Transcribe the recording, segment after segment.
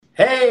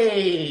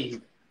Hey,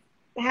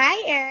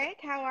 Hi, Eric.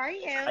 How are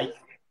how, you?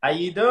 how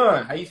you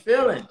doing? How you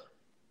feeling?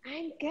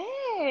 I'm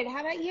good.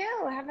 How about you?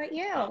 How about Uh,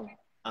 you?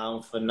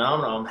 I'm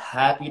phenomenal. I'm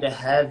happy to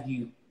have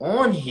you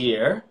on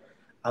here.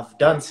 I've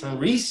done some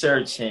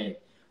research and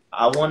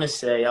I want to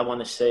say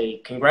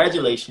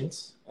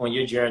congratulations on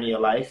your journey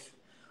of life,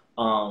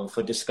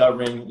 for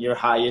discovering your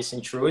highest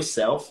and truest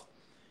self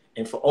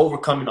and for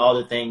overcoming all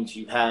the things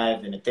you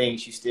have and the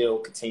things you still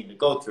continue to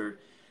go through.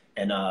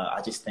 And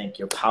I just think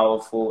you're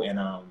powerful. And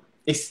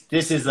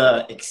this is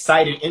a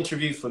exciting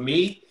interview for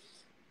me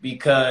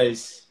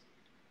because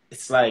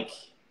it's like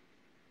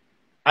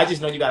I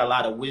just know you got a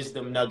lot of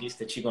wisdom nuggets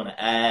that you're gonna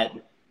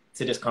add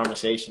to this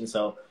conversation.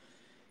 So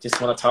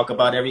just want to talk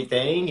about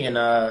everything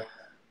and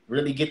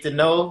really get to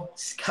know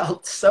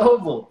Scout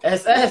Sobel,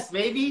 SS,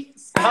 baby,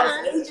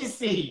 Scouts Uh,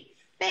 Agency.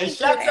 And Thank you,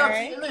 shouts out to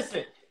Eric. you.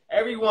 Listen,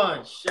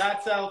 everyone,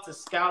 shouts out to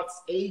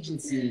Scouts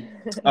Agency.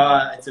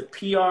 It's a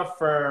PR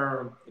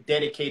firm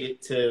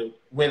dedicated to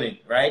women,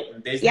 right, in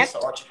business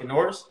Yep, or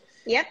entrepreneurs.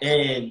 yep.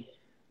 And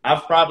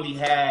I've probably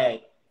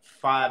had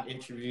 5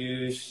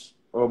 interviews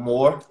or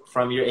more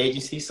from your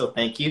agency, so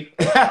thank you.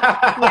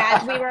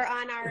 Yes, we were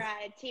on our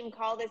team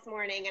call this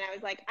morning, and I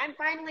was like, I'm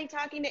finally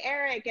talking to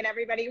Eric, and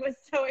everybody was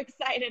so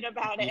excited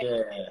about it.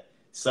 Yeah.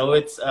 So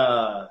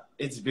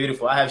it's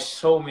beautiful. I have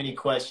so many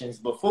questions.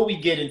 Before we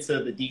get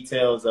into the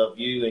details of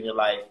you and your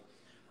life,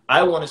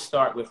 I want to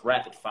start with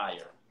rapid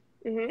fire.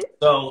 Hmm.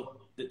 So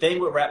the thing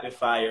with rapid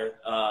fire,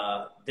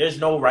 there's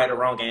no right or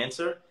wrong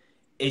answer.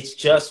 It's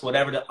just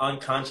whatever the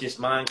unconscious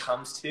mind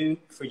comes to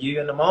for you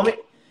in the moment.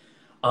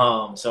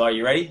 So are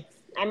you ready?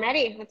 I'm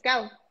ready. Let's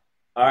go.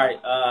 All right.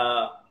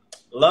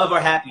 Love or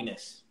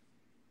happiness?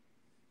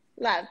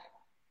 Love.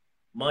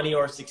 Money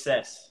or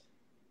success?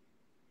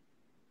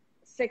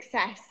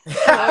 Success. Oh,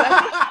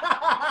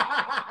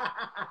 I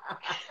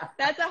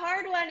that's a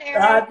hard one, know,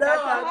 Eric. That's a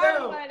I hard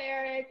know. one,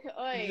 Eric.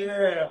 Oi.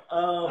 Yeah.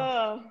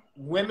 Oh,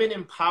 Women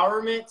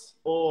empowerment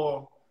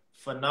or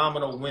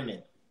phenomenal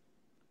women?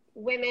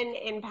 women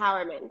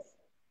empowerment.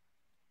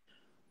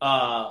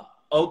 Uh,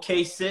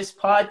 OK Sis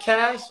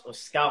podcast or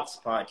Scouts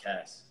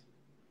podcast?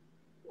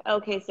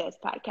 Okay, sis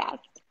podcast.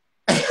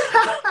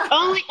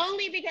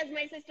 Only because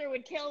my sister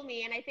would kill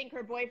me, and I think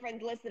her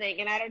boyfriend's listening,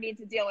 and I don't need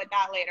to deal with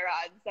that later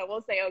on. So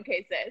we'll say,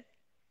 okay, sis.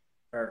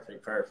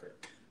 Perfect,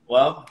 perfect.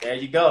 Well, there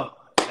you go.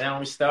 Now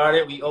we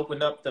started. We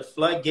opened up the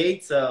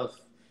floodgates of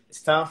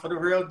it's time for the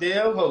real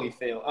deal,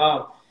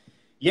 Holyfield.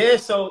 Yeah.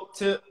 So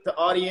to the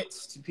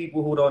audience, to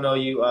people who don't know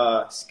you,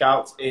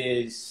 Scout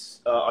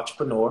is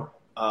entrepreneur.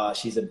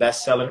 She's a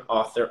best-selling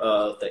author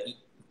of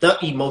the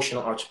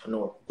Emotional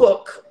Entrepreneur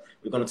book.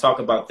 We're going to talk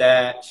about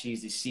that.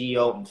 She's the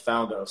CEO and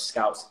founder of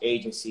Scouts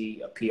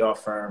Agency, a PR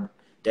firm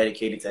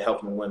dedicated to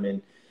helping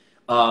women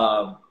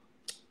um,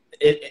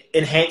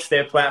 enhance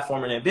their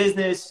platform and their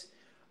business.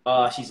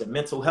 She's a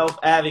mental health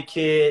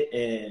advocate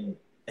and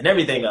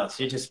everything else.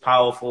 She's just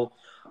powerful.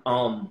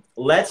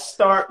 Let's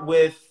start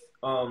with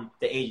the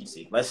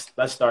agency. Let's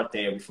start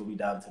there before we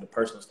dive into the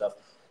personal stuff.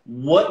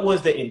 What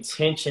was the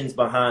intentions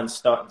behind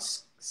starting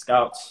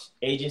Scouts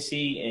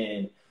Agency,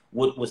 and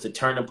what was the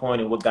turning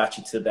point, and what got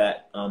you to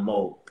that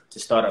mode to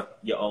start up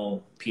your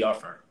own PR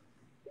firm?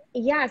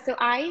 Yeah, so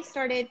I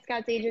started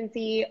Scouts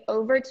Agency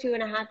over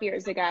 2.5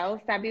 years ago,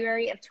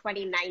 February of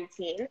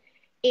 2019.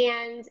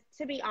 And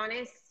to be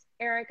honest,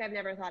 Eric, I've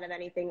never thought of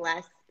anything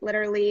less.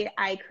 Literally,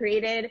 I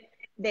created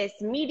this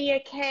media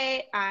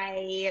kit.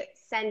 I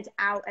sent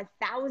out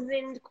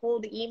 1,000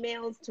 cold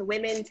emails to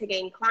women to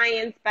gain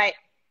clients, but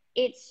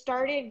it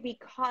started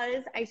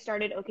because I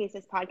started OK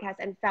Sis podcast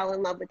and fell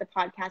in love with the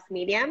podcast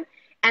medium.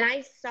 And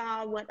I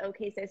saw what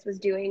OK Sis was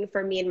doing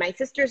for me and my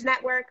sister's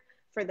network,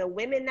 for the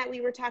women that we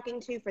were talking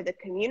to, for the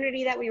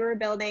community that we were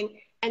building.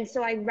 And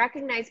so I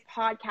recognized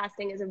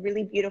podcasting as a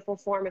really beautiful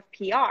form of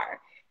PR.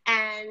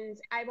 And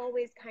I've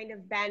always kind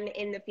of been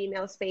in the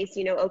female space,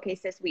 okay,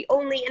 sis, we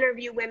only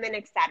interview women,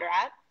 etc.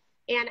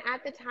 And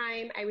at the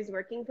time, I was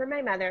working for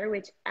my mother,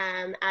 which,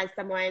 as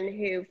someone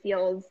who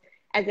feels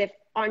as if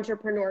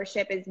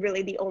entrepreneurship is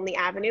really the only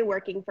avenue,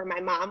 working for my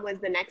mom was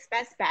the next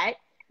best bet.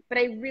 But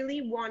I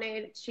really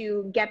wanted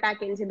to get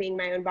back into being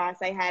my own boss.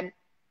 I had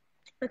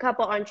a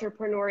couple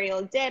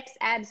entrepreneurial dips,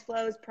 ebbs,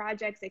 flows,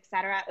 projects,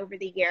 etc. over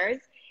the years.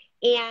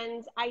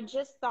 And I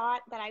just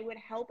thought that I would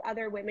help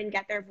other women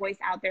get their voice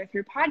out there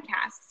through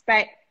podcasts.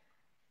 But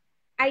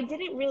I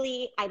didn't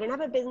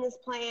have a business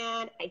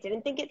plan. I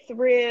didn't think it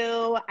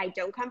through. I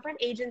don't come from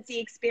agency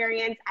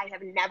experience. I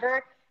have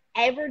never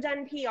ever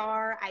done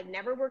PR. I've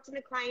never worked in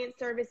a client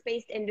service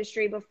based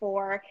industry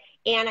before.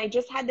 And I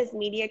just had this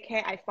media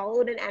kit. I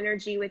followed an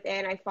energy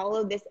within. I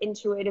followed this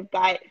intuitive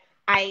gut.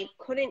 I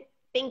couldn't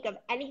think of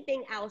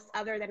anything else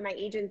other than my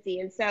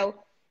agency. And so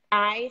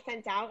I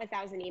sent out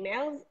 1,000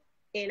 emails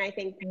in, I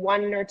think,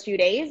 1 or 2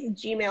 days.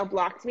 Gmail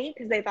blocked me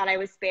because they thought I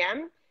was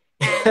spam.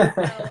 And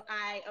so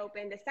I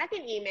opened a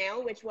second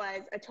email, which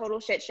was a total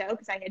shit show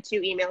because I had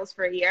 2 emails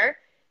for a year.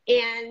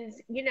 And,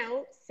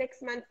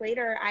 6 months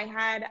later, I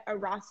had a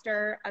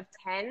roster of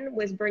 10,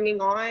 was bringing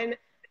on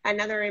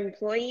another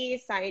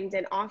employee, signed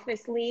an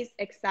office lease,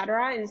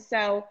 etc. And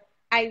so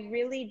I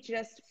really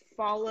just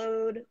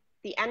followed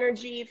the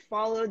energy,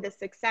 followed the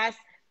success.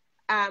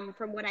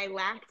 From what I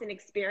lacked in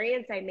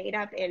experience, I made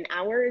up in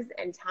hours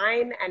and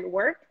time and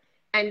work.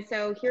 And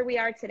so here we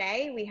are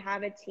today. We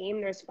have a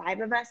team. There's 5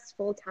 of us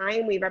full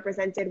time. We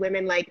represented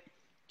women like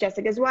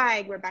Jessica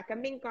Zweig, Rebecca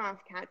Minkoff,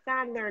 Kat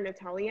Sadler,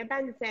 Natalia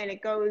Benson.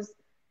 It goes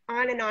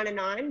on and on and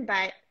on.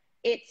 But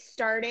it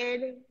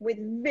started with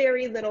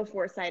very little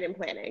foresight and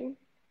planning.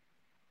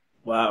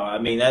 Wow. I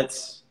mean,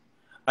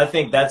 I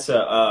think that's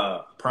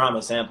a prime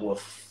example of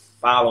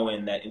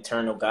following that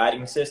internal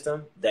guiding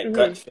system, that Mm-hmm.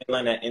 gut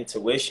feeling, that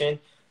intuition,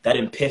 that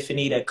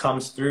epiphany that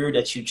comes through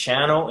that you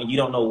channel and you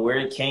don't know where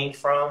it came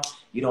from.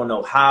 You don't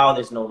know how.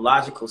 There's no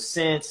logical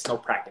sense, no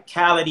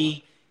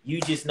practicality. You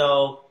just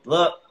know,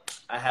 look,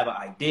 I have an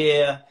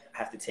idea. I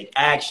have to take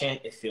action.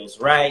 It feels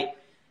right,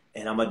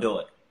 and I'm gonna do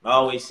it. I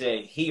always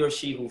say, he or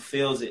she who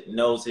feels it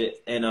knows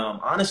it. And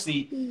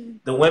honestly,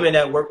 the women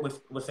that work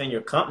within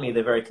your company,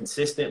 they're very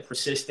consistent,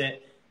 persistent,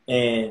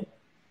 and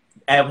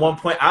at one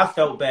point I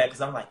felt bad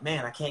because I'm like,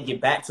 man, I can't get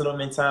back to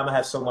them in time. I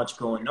have so much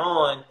going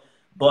on,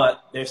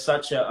 but there's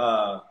such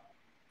a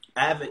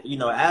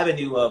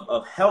avenue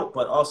of help,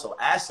 but also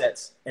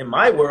assets in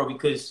my world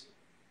because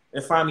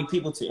they're finding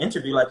people to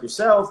interview like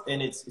yourself,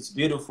 and it's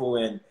beautiful.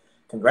 And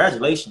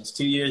congratulations,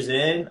 2 years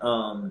in.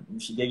 You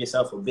should give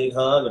yourself a big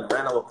hug and a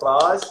round of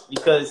applause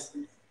because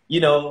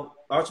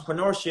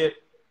entrepreneurship,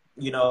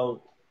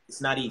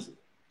 it's not easy.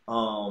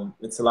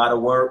 It's a lot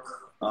of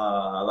work,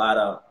 a lot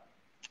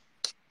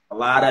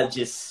of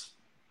just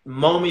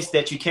moments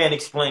that you can't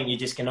explain. You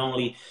just can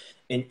only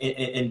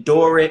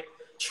endure it,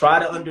 try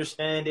to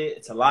understand it.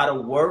 It's a lot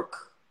of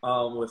work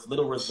with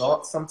little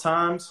results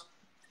sometimes.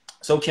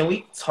 So can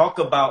we talk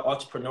about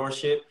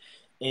entrepreneurship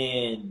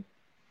and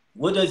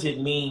what does it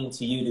mean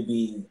to you to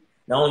be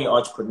not only an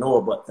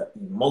entrepreneur, but the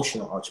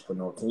emotional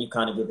entrepreneur? Can you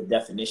kind of give the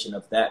definition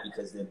of that?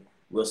 Because then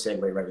we'll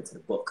segue right into the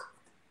book.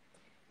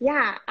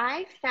 Yeah,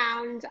 I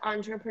found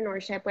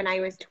entrepreneurship when I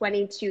was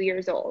 22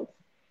 years old.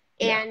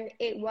 Yeah. And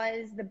it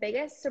was the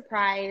biggest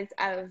surprise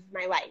of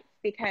my life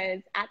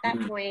because at that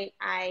Mhm. point,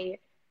 I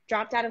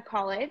dropped out of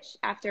college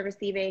after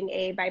receiving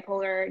a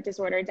bipolar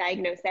disorder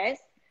diagnosis.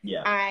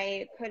 Yeah.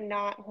 I could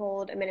not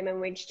hold a minimum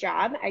wage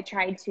job. I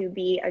tried to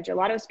be a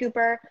gelato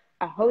scooper,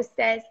 a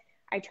hostess.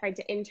 I tried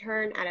to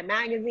intern at a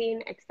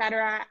magazine,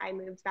 etc. I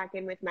moved back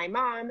in with my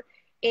mom,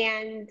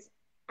 and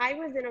I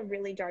was in a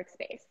really dark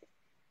space.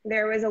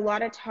 There was a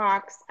lot of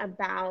talks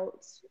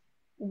about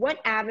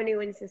what avenue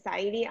in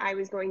society I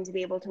was going to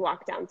be able to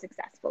walk down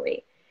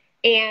successfully.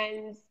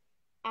 And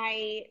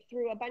I,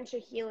 through a bunch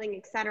of healing,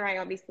 et cetera, I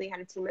obviously had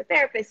a team of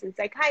therapists and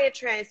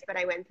psychiatrists, but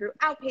I went through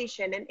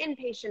outpatient and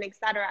inpatient, et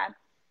cetera.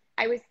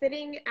 I was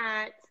sitting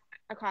at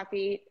a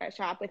coffee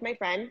shop with my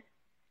friend,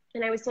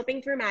 and I was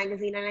flipping through a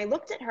magazine, and I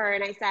looked at her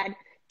and I said,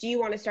 do you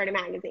want to start a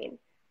magazine?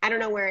 I don't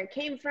know where it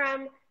came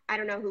from. I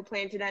don't know who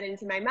planted that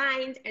into my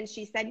mind. And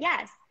she said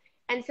yes.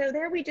 And so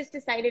there we just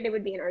decided it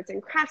would be an arts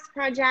and crafts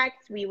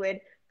project. We would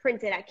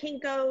print it at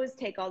Kinko's,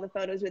 take all the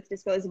photos with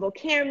disposable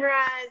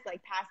cameras,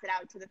 like pass it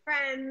out to the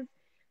friends.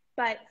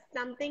 But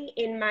something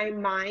in my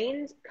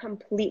mind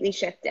completely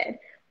shifted.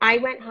 I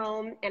went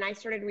home and I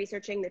started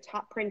researching the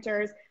top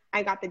printers.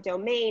 I got the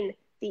domain,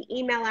 the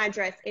email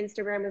address.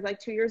 Instagram was like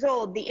 2 years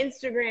old, the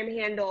Instagram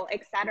handle,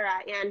 etc.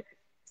 And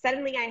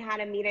suddenly I had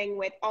a meeting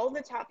with all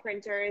the top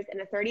printers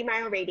in a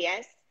 30-mile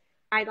radius.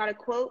 I got a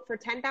quote for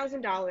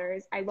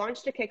 $10,000. I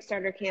launched a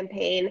Kickstarter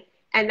campaign,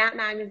 and that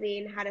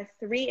magazine had a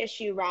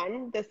 3-issue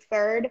run. The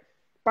third,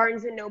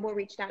 Barnes & Noble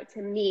reached out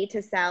to me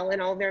to sell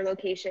in all their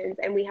locations,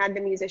 and we had the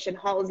musician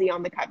Halsey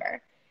on the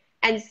cover.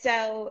 And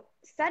so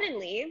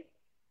suddenly,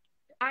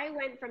 I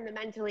went from the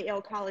mentally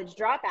ill college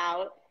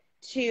dropout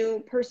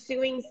to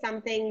pursuing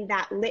something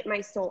that lit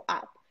my soul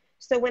up.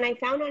 So when I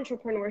found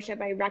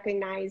entrepreneurship, I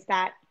recognized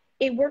that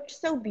it worked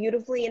so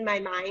beautifully in my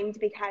mind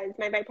because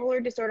my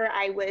bipolar disorder,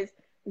 I was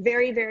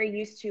very, very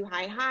used to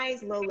high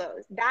highs, low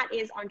lows. That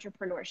is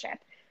entrepreneurship.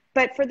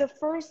 But for the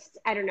first,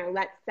 I don't know,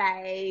 let's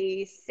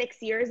say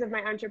 6 years of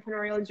my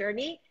entrepreneurial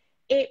journey,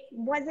 it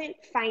wasn't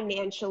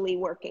financially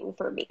working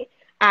for me.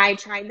 I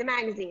tried the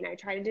magazine, I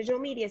tried a digital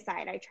media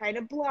site, I tried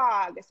a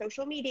blog, a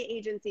social media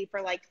agency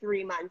for like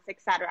 3 months,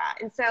 etc.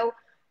 And so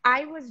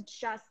I was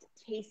just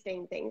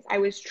tasting things. I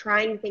was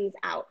trying things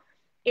out.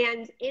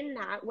 And in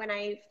that, when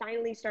I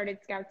finally started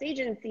Scouts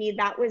Agency,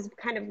 that was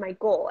kind of my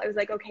goal. I was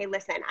like, okay,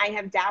 listen, I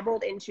have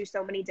dabbled into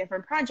so many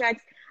different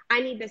projects.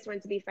 I need this one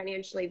to be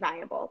financially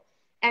viable.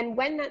 And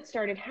when that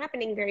started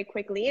happening very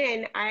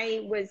quickly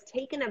I was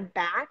taken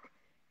aback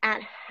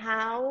at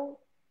how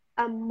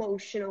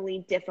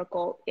emotionally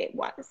difficult it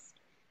was.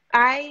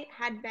 I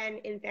have been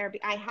in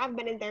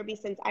therapy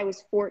since I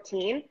was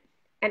 14.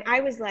 And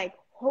I was like,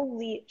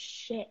 holy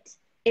shit.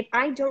 If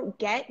I don't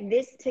get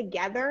this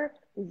together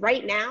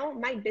right now,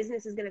 my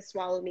business is going to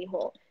swallow me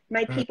whole.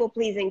 My people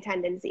pleasing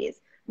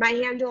tendencies, my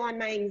handle on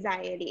my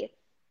anxiety,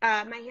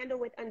 my handle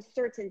with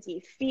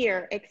uncertainty,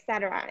 fear,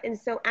 etc. And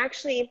so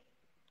actually,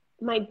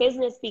 my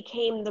business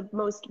became the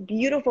most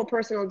beautiful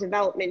personal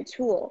development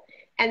tool.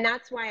 And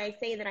that's why I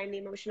say that I'm the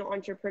emotional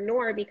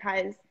entrepreneur,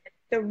 because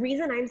the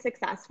reason I'm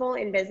successful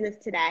in business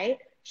today,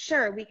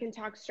 sure, we can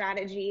talk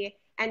strategy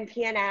and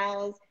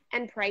P&Ls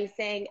and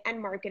pricing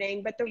and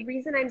marketing, but the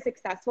reason I'm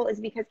successful is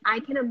because I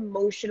can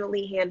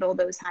emotionally handle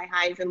those high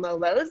highs and low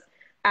lows.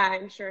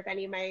 I'm sure if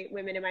any of my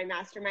women in my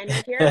mastermind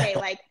are here, they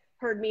like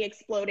heard me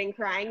exploding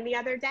crying the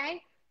other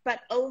day.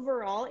 But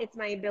overall, it's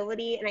my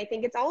ability, and I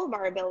think it's all of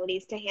our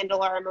abilities to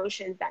handle our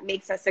emotions that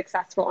makes us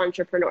successful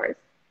entrepreneurs.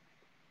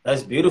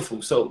 That's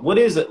beautiful. So what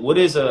is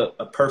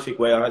a perfect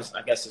way? I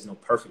guess there's no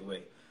perfect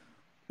way.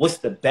 What's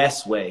the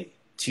best way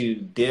to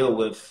deal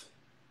with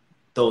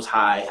those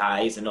high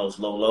highs and those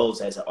low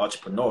lows as an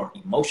entrepreneur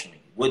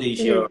emotionally? What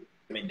is your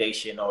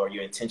recommendation or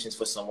your intentions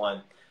for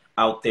someone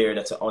out there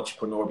that's an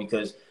entrepreneur?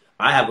 Because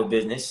I have a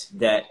business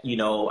that,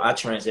 I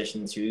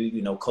transitioned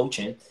to,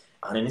 coaching,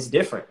 and it's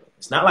different.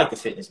 It's not like the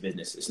fitness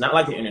business. It's not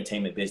like the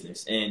entertainment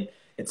business. And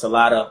it's a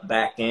lot of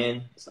back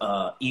end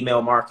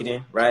email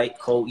marketing, right?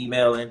 Cold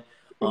emailing,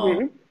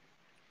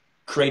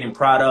 creating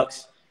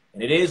products.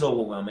 And it is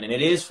overwhelming and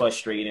it is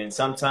frustrating. And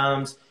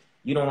sometimes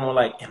you don't know,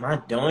 like,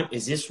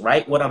 is this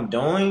right what I'm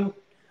doing?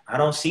 I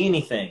don't see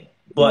anything.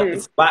 But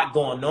it's a lot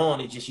going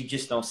on. You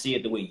just don't see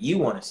it the way you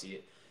want to see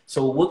it.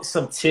 So what's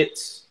some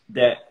tips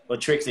or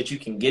tricks that you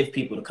can give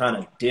people to kind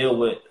of deal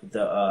with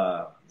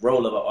the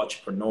role of an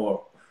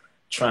entrepreneur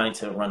trying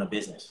to run a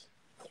business?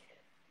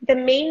 The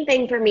main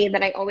thing for me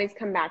that I always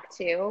come back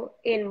to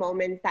in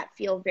moments that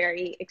feel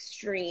very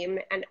extreme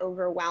and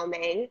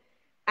overwhelming,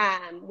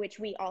 which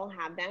we all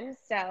have them.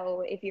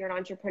 So if you're an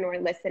entrepreneur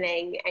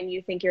listening and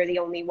you think you're the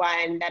only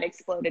one that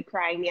exploded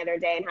crying the other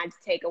day and had to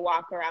take a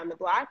walk around the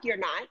block, you're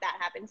not. That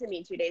happened to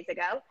me 2 days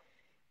ago.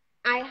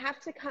 I have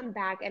to come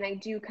back, and I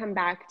do come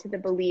back to the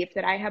belief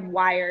that I have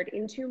wired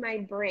into my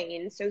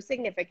brain so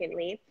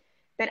significantly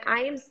that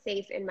I am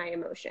safe in my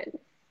emotions.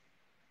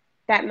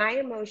 That my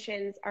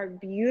emotions are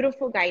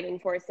beautiful guiding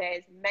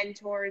forces,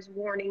 mentors,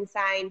 warning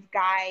signs,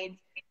 guides,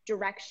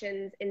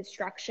 directions,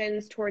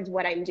 instructions towards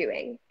what I'm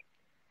doing.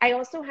 I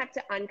also have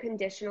to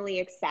unconditionally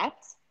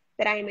accept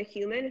that I am a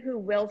human who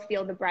will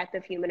feel the breadth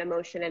of human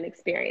emotion and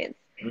experience,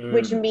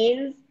 which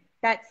means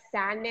that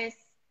sadness,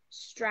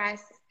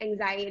 stress,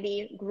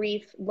 anxiety,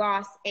 grief,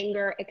 loss,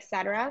 anger,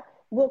 etc.,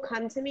 will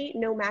come to me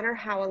no matter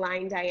how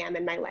aligned I am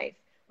in my life.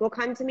 Will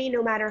come to me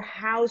no matter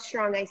how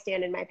strong I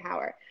stand in my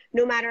power.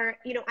 No matter,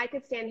 I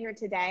could stand here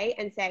today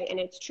and say, and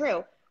it's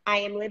true, I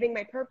am living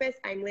my purpose,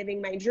 I'm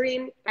living my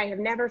dream, I have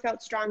never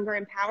felt stronger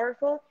and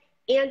powerful,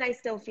 and I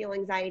still feel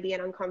anxiety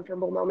and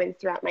uncomfortable moments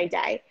throughout my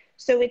day.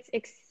 So it's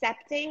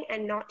accepting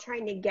and not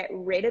trying to get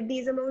rid of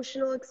these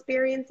emotional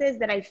experiences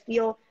that I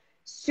feel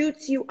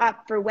suits you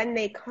up for when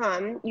they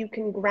come. You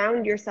can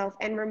ground yourself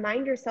and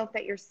remind yourself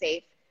that you're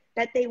safe,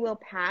 that they will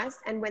pass,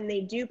 and when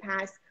they do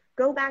pass,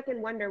 go back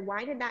and wonder,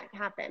 why did that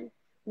happen?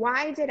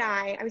 Why did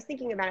I was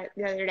thinking about it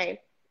the other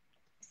day.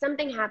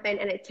 Something happened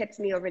and it tipped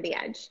me over the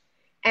edge.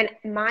 And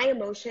my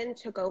emotion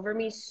took over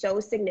me so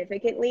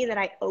significantly that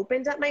I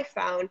opened up my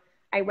phone,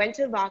 I went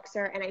to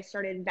Voxer, and I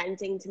started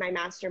venting to my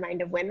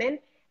mastermind of women.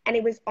 And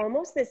it was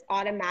almost this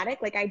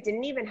automatic, like I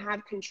didn't even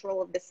have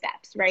control of the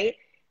steps, right?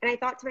 And I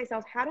thought to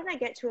myself, how did I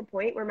get to a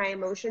point where my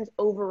emotions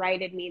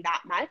overrided me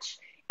that much?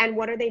 And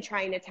what are they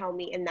trying to tell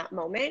me in that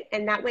moment?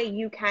 And that way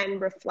you can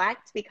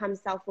reflect, become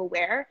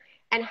self-aware,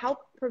 and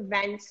help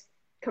prevent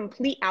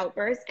complete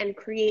outbursts and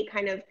create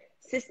kind of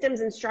systems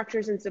and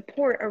structures and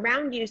support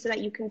around you so that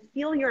you can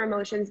feel your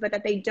emotions, but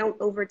that they don't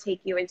overtake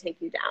you and take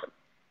you down.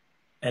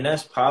 And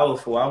that's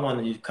powerful. I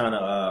wanted you to kind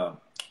of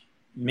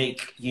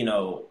make,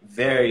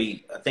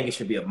 I think it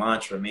should be a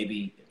mantra.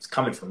 Maybe it's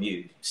coming from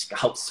you,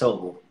 Scout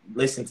Sobel.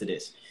 Listen to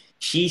this.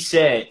 She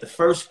said the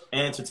first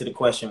answer to the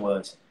question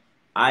was,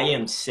 I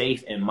am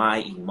safe in my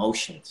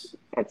emotions.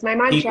 That's my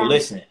mantra. People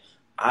listening,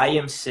 I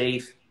am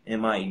safe in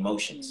my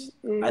emotions.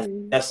 I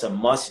think that's a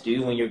must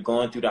do when you're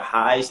going through the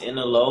highs and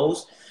the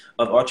lows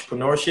of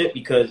entrepreneurship,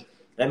 because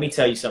let me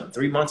tell you something.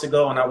 3 months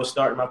ago when I was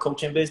starting my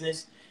coaching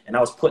business and I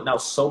was putting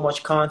out so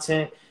much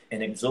content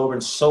and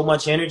absorbing so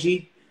much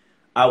energy,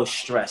 I was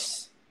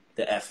stressed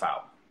the F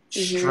out.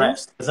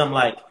 Stressed. Because I'm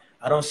like,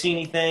 I don't see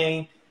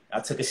anything. I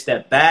took a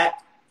step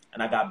back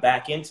and I got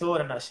back into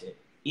it and I said,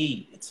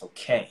 it's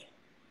okay.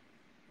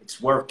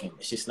 It's working.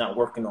 It's just not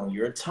working on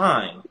your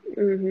time.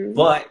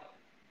 But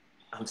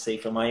I'm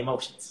safe in my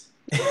emotions.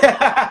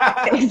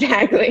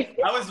 Exactly.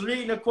 I was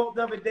reading a quote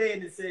the other day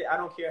and it said, I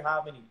don't care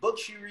how many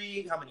books you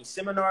read, how many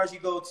seminars you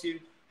go to,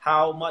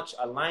 how much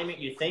alignment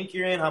you think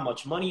you're in, how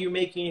much money you're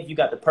making. If you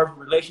got the perfect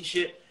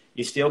relationship,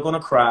 you're still going to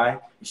cry.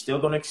 You're still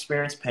going to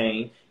experience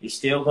pain. You're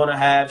still going to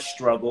have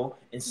struggle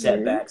and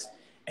setbacks.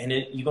 And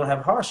then you're going to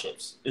have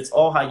hardships. It's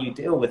all how you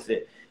deal with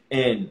it.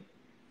 And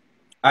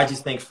I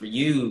just think for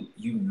you,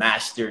 you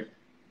mastered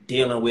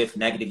dealing with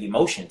negative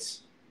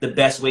emotions the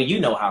best way you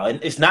know how.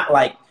 And it's not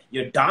like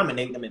you're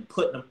dominating them and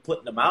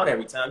putting them out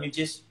every time. You're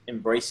just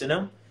embracing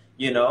them,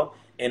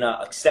 and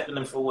accepting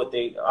them for what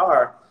they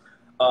are.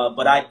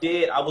 But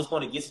I was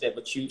going to get to that,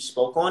 but you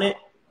spoke on it.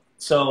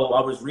 So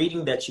I was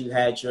reading that you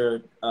had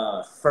your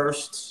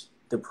first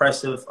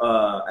depressive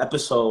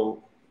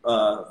episode,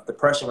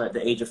 depression at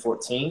the age of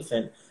 14,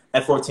 and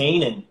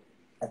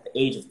at the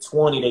age of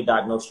 20, they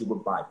diagnosed you with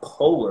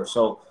bipolar.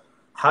 So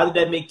how did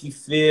that make you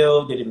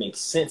feel? Did it make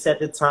sense at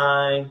the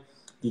time?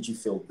 Did you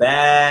feel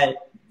bad?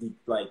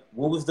 Like,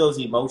 what was those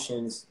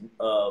emotions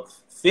of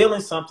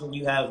feeling something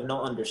you have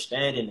no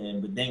understanding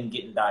in, but then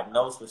getting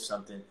diagnosed with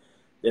something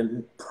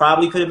that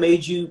probably could have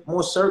made you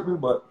more certain,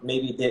 but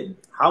maybe it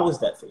didn't? How was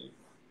that for you?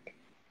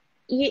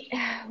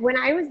 When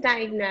I was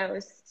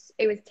diagnosed,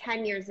 it was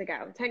 10 years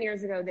ago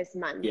this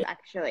month, Yeah,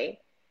 actually.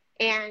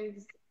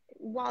 And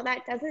while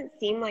that doesn't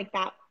seem like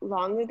that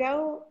long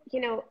ago,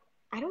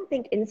 I don't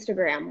think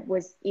Instagram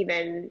was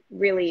even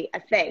really a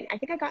thing. I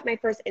think I got my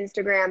first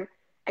Instagram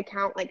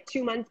account like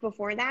 2 months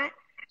before that.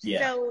 yeah,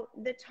 So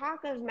the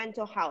talk of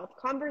mental health,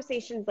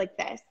 conversations like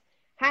this,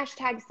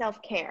 hashtag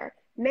self-care,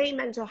 May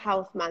Mental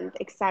Health Month,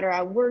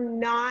 etc., were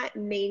not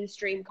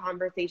mainstream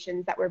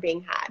conversations that were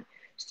being had.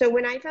 So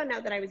when I found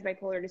out that I was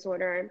bipolar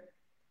disorder,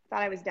 I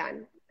thought I was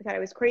done. I thought I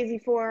was crazy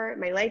for,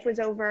 my life was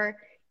over.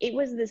 It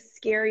was the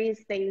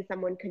scariest thing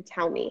someone could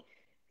tell me.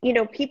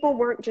 People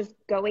weren't just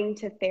going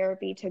to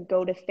therapy to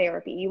go to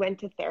therapy. You went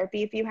to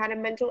therapy if you had a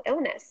mental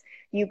illness.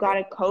 You got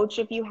a coach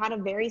if you had a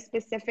very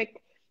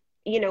specific,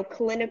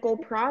 clinical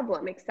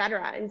problem, et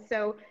cetera. And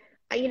so,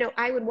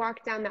 I would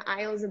walk down the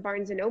aisles of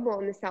Barnes and Noble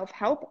in the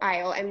self-help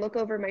aisle and look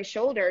over my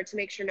shoulder to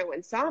make sure no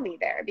one saw me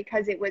there,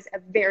 because it was a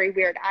very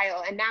weird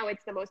aisle. And now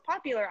it's the most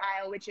popular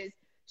aisle, which is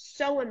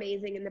so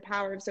amazing in the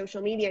power of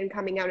social media and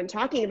coming out and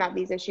talking about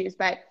these issues.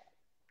 But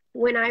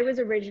when I was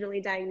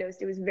originally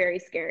diagnosed, it was very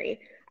scary.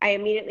 I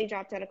immediately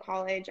dropped out of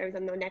college. I was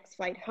on the next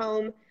flight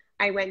home.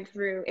 I went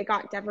through,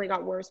 definitely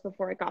got worse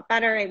before it got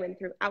better. I went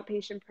through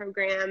outpatient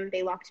program.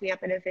 They locked me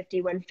up in a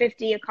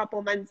 5150 a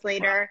couple months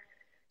later.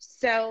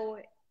 So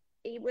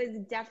it was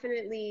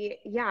definitely,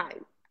 yeah,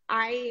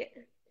 I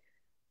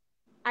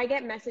I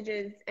get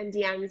messages and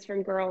DMs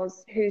from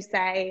girls who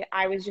say,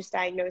 I was just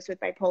diagnosed with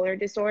bipolar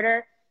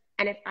disorder.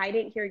 And if I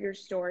didn't hear your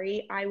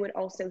story, I would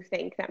also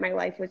think that my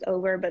life was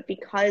over. But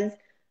because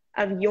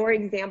of your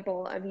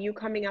example, of you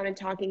coming out and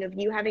talking, of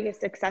you having a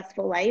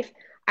successful life,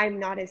 I'm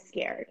not as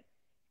scared.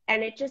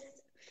 And it just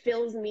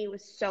fills me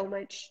with so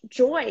much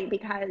joy,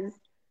 because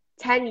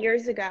 10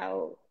 years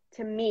ago,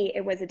 to me,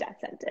 it was a death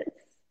sentence.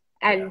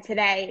 yeah. And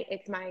today,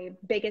 it's my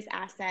biggest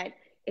asset.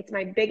 It's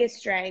my biggest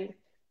strength.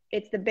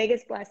 It's the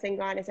biggest blessing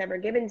God has ever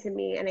given to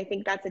me. And I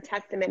think that's a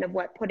testament of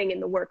what putting in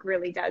the work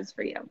really does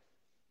for you.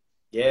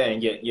 Yeah,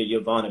 and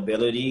your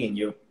vulnerability and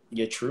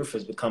your truth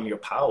has become your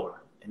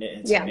power, and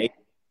it's Yeah. amazing.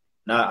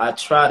 Now I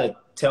try to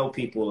tell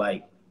people,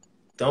 like,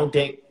 don't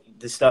think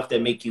the stuff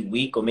that make you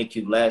weak or make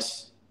you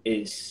less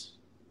is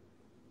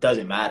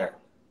doesn't matter.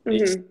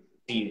 It's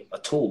Mm-hmm. a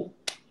tool,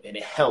 and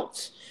it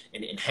helps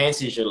and it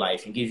enhances your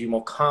life and gives you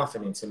more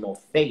confidence and more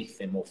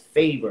faith and more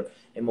favor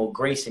and more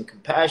grace and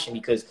compassion,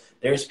 because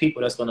there's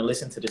people that's going to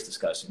listen to this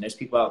discussion. There's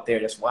people out there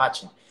that's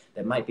watching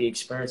that might be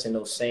experiencing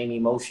those same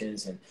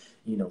emotions and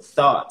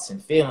thoughts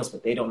and feelings,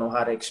 but they don't know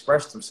how to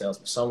express themselves.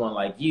 But someone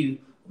like you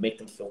will make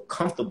them feel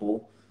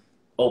comfortable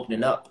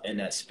opening up in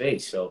that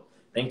space. So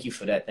thank you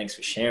for that. Thanks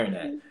for sharing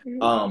that.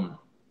 Mm-hmm.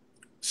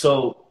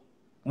 So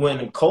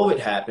when COVID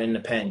happened, the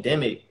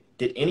pandemic,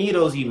 did any of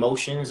those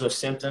emotions or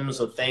symptoms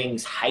or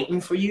things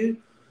heighten for you?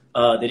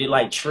 Did it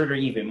like trigger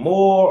even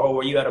more, or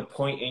were you at a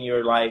point in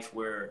your life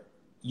where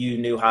you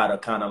knew how to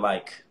kind of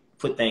like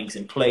put things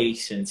in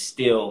place and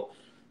still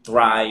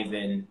thrive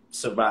and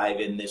survive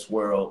in this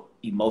world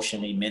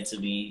emotionally,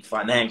 mentally,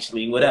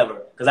 financially,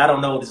 whatever? Because I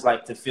don't know what it's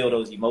like to feel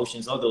those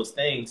emotions or those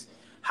things.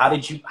 How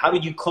did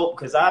you cope?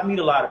 Because I meet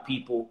a lot of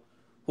people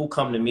who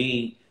come to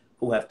me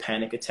who have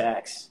panic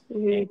attacks,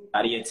 Mm-hmm.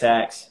 anxiety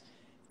attacks,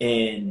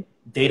 and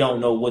they don't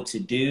know what to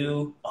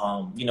do.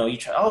 You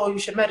try, oh, you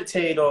should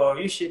meditate, or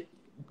you should,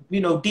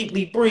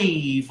 deeply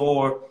breathe,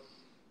 or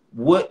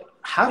what?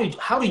 How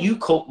do you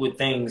cope with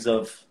things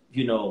of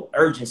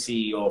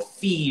urgency or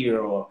fear,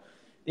 or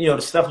the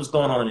stuff that's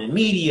going on in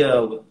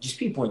media with just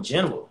people in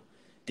general?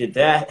 Did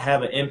that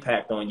have an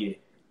impact on you?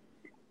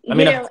 I You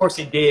mean, of know, course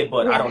it did,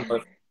 but I yeah. don't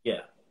know.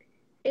 Yeah,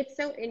 It's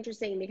so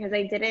interesting because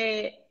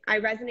I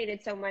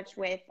resonated so much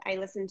with, I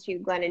listened to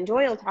Glennon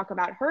Doyle talk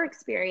about her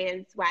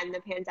experience when the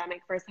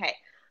pandemic first hit.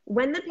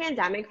 When the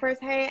pandemic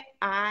first hit,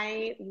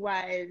 I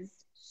was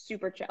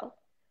super chill.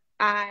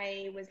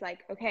 I was like,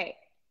 okay,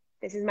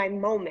 this is my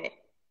moment.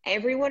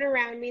 Everyone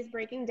around me is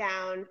breaking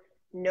down.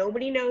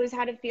 Nobody knows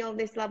how to feel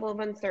this level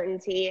of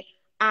uncertainty.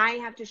 I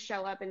have to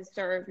show up and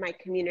serve my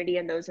community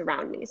and those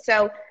around me.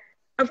 So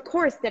of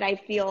course, did I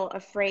feel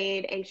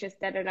afraid, anxious,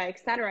 da da da,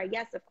 et cetera?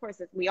 Yes, of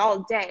course, we all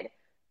did.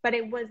 But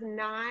it was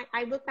not,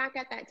 I look back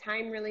at that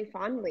time really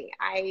fondly.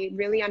 I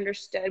really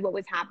understood what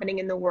was happening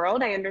in the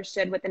world. I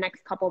understood what the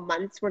next couple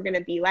months were going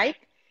to be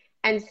like.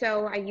 And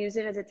so I use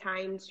it as a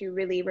time to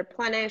really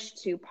replenish,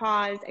 to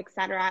pause, et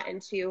cetera.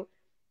 And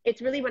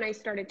it's really when I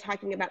started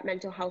talking about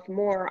mental health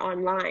more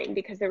online,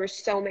 because there were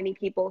so many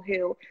people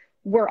who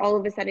were all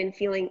of a sudden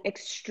feeling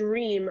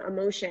extreme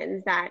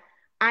emotions that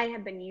I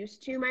have been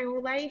used to my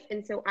whole life.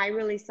 And so I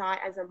really saw it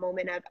as a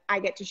moment of, I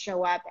get to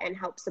show up and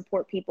help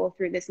support people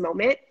through this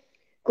moment.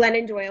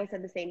 Glennon Doyle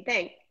said the same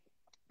thing.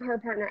 Her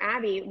partner,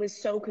 Abby, was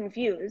so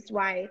confused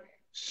why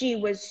she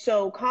was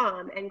so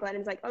calm. And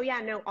Glennon's like, oh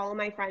yeah, no, all of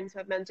my friends who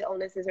have mental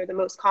illnesses are the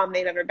most calm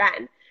they've ever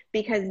been,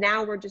 because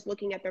now we're just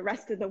looking at the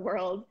rest of the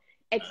world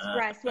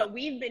express what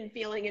we've been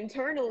feeling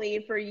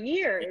internally for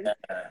years.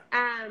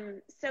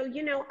 So,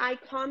 you know, I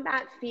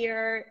combat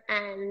fear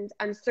and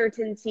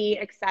uncertainty,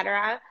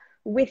 etc.,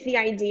 with the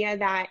idea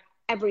that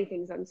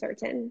everything's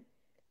uncertain.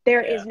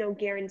 There is no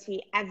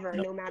guarantee ever,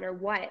 no matter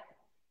what.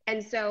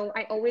 And so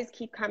I always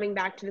keep coming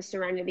back to the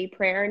serenity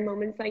prayer in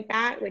moments like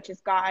that, which is,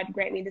 God,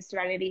 grant me the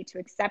serenity to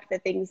accept the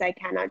things I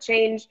cannot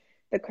change,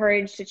 the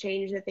courage to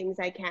change the things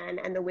I can,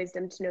 and the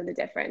wisdom to know the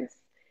difference.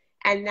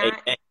 And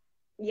that,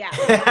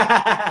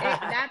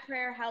 that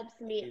prayer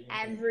helps me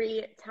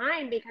every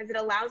time, because it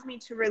allows me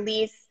to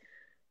release,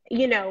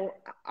 you know,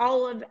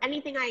 all of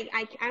anything.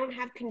 I don't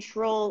have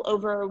control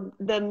over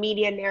the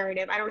media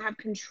narrative. I don't have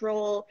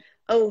control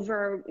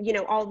over, you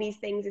know, all these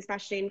things,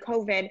 especially in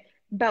COVID.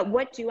 But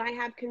what do I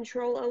have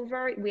control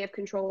over? We have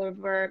control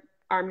over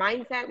our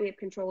mindset. We have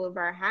control over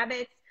our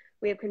habits.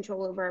 We have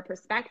control over our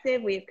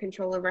perspective. We have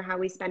control over how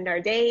we spend our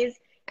days.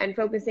 And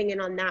focusing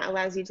in on that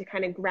allows you to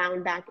kind of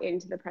ground back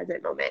into the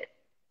present moment.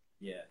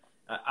 Yeah.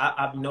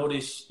 I've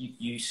noticed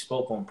you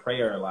spoke on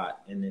prayer a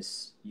lot in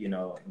this, you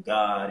know,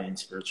 God and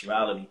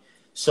spirituality.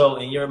 So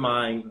in your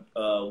mind,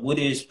 what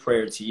is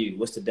prayer to you?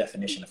 What's the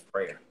definition of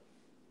prayer?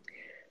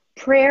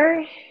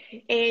 Prayer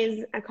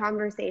is a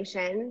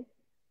conversation,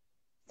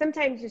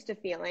 sometimes just a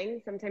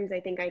feeling. Sometimes I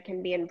think I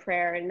can be in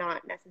prayer and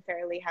not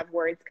necessarily have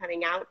words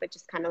coming out, but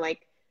just kind of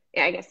like,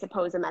 I guess,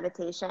 suppose a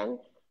meditation.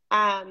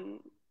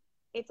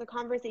 It's a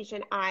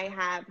conversation I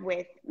have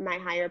with my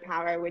higher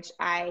power, which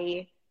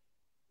I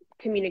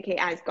communicate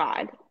as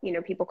God. You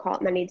know, people call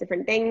it many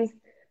different things.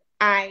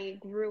 I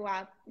grew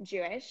up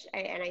Jewish,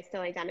 and I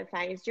still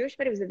identify as Jewish,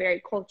 but it was a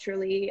very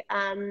culturally,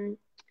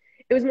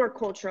 it was more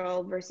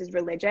cultural versus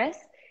religious.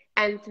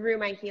 And through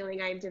my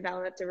healing, I've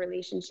developed a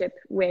relationship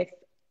with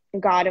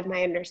God of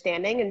my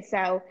understanding. And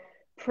so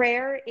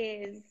prayer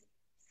is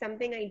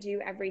something I do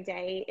every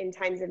day in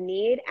times of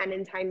need and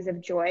in times of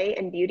joy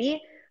and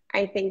beauty.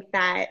 I think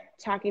that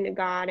talking to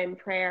God and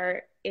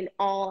prayer in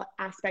all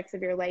aspects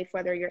of your life,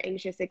 whether you're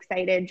anxious,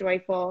 excited,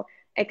 joyful,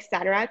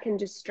 etc., can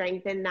just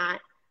strengthen that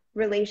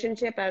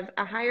relationship of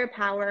a higher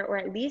power, or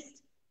at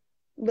least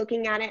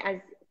looking at it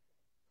as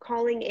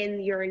calling in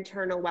your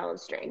internal well of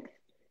strength.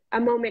 A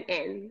moment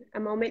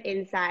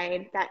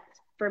inside that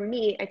for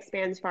me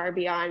expands far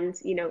beyond,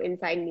 you know,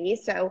 inside me.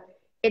 So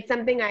it's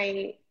something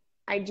I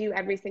do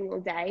every single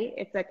day.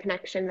 It's a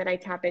connection that I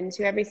tap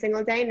into every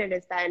single day, and it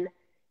has been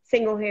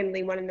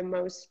single-handedly one of the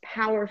most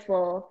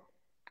powerful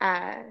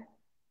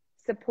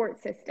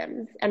support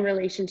systems and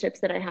relationships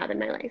that I have in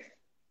my life.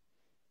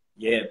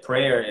 Yeah,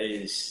 prayer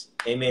is,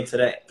 amen to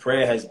that.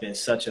 Prayer has been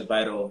such a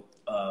vital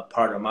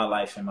part of my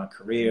life and my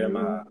career,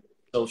 my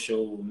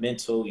social,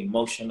 mental,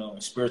 emotional,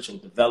 and spiritual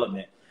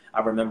development.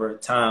 I remember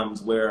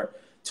times where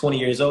 20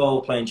 years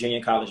old playing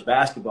junior college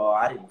basketball,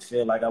 I didn't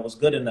feel like I was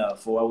good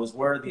enough or I was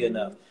worthy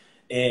enough.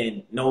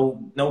 And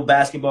no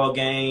basketball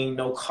game,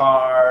 no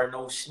car,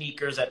 no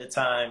sneakers at the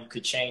time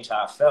could change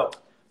how I felt.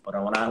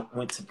 But when I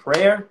went to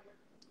prayer,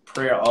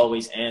 prayer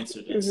always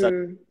answered in such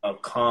a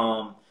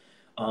calm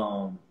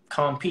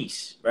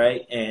peace,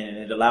 right? And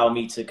it allowed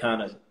me to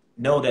kind of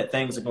know that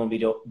things are going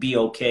to be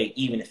okay,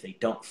 even if they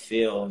don't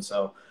feel. And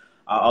so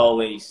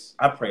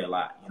I pray a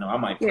lot. You know, I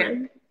might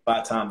pray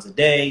 5 times a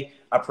day.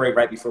 I prayed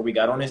right before we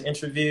got on this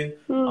interview.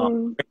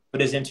 For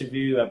this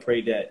interview, I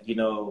prayed that, you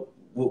know,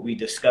 what we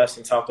discuss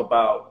and talk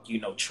about, you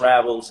know,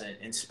 travels and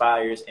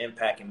inspires,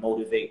 impact, and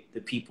motivate the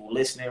people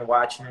listening,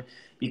 watching,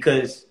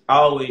 because I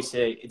always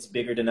say it's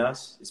bigger than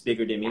us. It's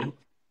bigger than me.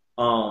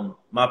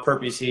 My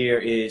purpose here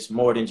is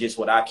more than just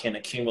what I can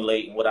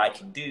accumulate and what I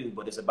can do,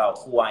 but it's about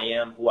who I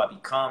am, who I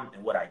become,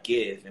 and what I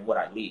give and what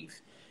I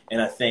leave.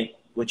 And I think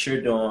what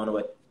you're doing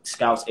with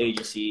Scouts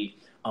Agency,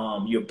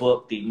 your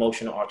book, The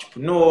Emotional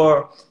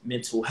Entrepreneur,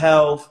 mental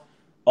health,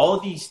 all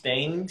these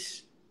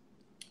things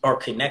are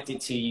connected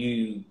to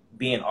you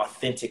being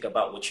authentic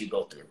about what you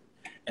go through.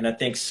 And I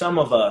think some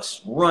of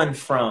us run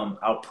from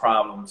our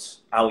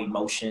problems, our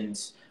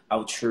emotions,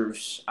 our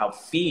truths, our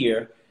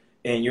fear,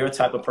 and you're a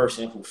type of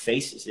person who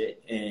faces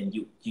it and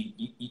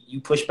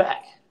you push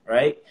back,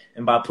 right?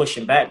 And by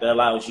pushing back, that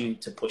allows you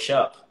to push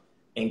up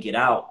and get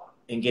out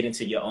and get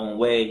into your own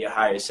way, your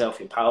higher self,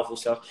 your powerful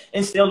self,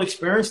 and still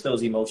experience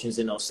those emotions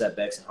and those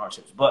setbacks and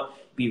hardships, but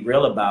be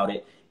real about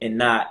it and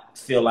not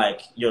feel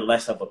like you're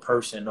less of a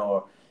person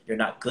or you're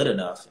not good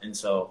enough. And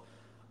so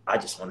I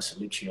just want to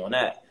salute you on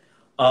that.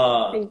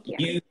 Thank you.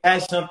 You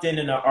had something in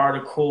an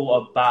article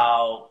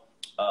about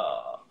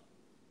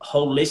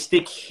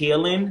holistic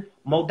healing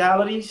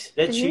modalities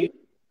that you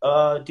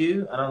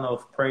do. I don't know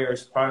if prayer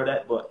is part of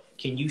that, but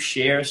can you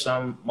share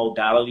some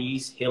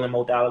modalities, healing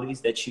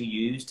modalities that you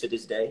use to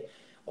this day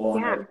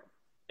on a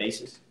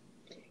basis?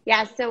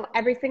 Yeah, so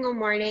every single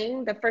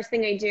morning, the first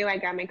thing I do, I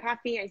grab my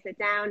coffee, I sit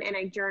down, and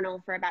I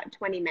journal for about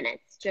 20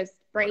 minutes. Just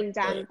brain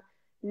dump,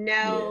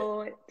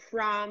 no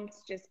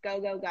prompts, just go,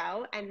 go,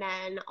 go. And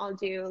then I'll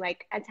do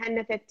like a 10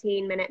 to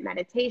 15 minute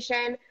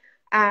meditation.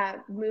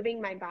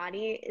 moving my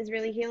body is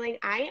really healing.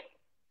 I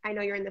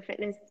know you're in the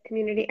fitness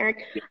community,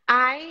 Eric.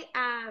 I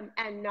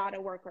am not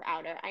a worker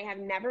outer. I have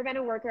never been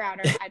a worker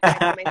outer. I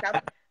tell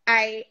myself.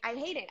 I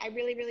hate it. I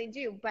really, really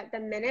do. But the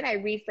minute I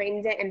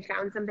reframed it and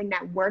found something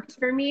that worked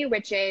for me,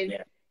 which is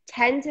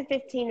 10 to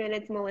 15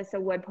 minutes Melissa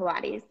Wood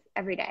Pilates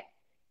every day.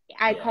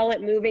 I call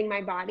it moving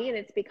my body, and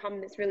it's become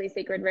this really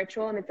sacred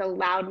ritual, and it's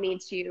allowed me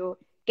to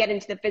get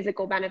into the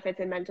physical benefits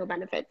and mental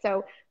benefits.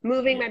 So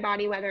moving my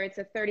body, whether it's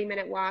a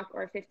 30-minute walk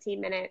or a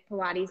 15-minute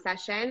Pilates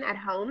session at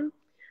home,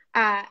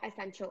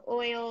 essential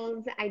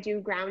oils. I do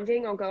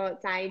grounding. I'll go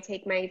outside,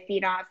 take my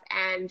feet off,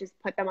 and just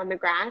put them on the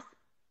grass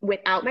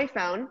without my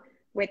phone.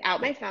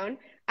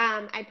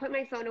 I put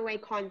my phone away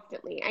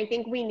constantly. I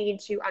think we need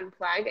to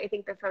unplug. I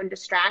think the phone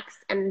distracts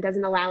and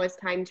doesn't allow us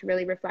time to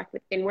really reflect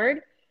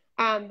inward.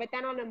 But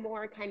then on a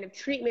more kind of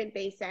treatment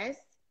basis,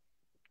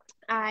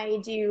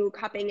 I do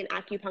cupping and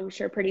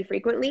acupuncture pretty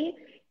frequently,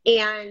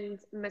 and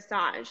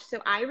massage.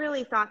 So I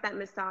really thought that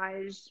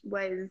massage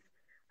was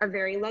a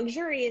very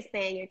luxurious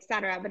thing,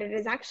 etc. But it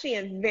is actually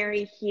a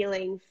very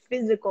healing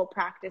physical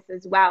practice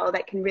as well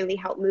that can really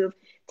help move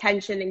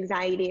tension,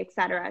 anxiety,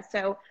 etc.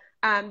 So,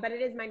 but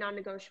it is my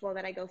non-negotiable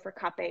that I go for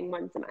cupping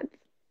once a month.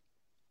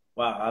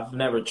 Wow, I've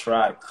never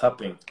tried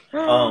cupping.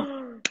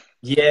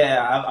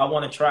 I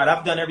want to try it.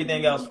 I've done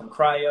everything else from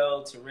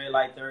cryo to red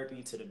light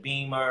therapy to the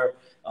beamer,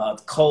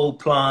 cold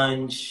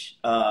plunge.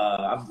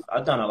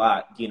 I've done a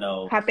lot, you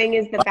know. Cupping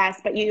is the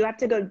best, but you have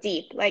to go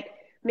deep. Like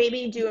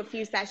maybe do a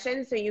few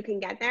sessions so you can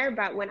get there.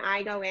 But when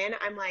I go in,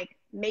 I'm like,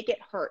 make it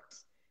hurt,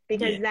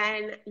 because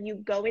then you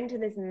go into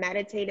this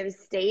meditative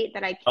state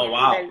that I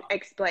can't even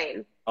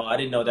explain. Oh, I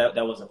didn't know that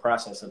was a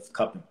process of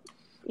cupping.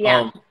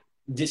 Yeah.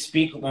 Just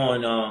speak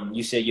on,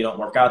 you said you don't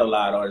work out a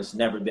lot or has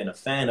never been a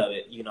fan of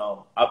it. You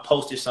know, I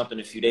posted something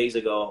a few days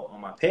ago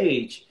on my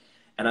page,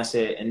 and I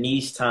said, in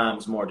these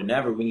times more than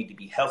ever, we need to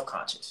be health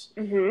conscious.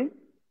 Mm-hmm.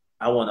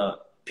 I want to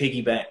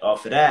piggyback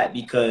off of that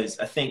because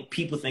I think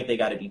people think they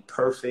got to be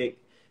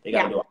perfect. They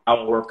got to do an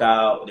hour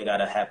workout. They got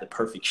to have the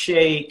perfect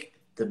shake,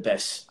 the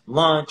best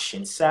lunch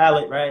and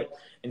salad, right?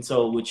 And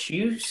so what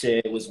you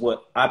said was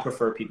what I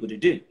prefer people to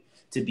do,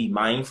 to be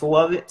mindful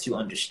of it, to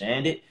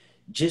understand it.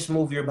 Just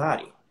move your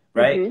body.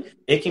 Right? Mm-hmm.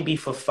 It can be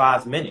for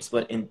 5 minutes,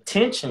 but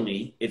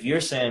intentionally, if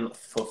you're saying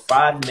for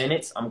 5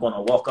 minutes, I'm going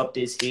to walk up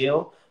this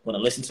hill, I'm going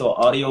to listen to an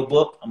audio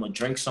book, I'm going to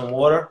drink some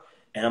water,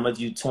 and I'm going to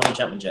do 20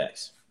 jumping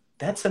jacks.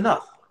 That's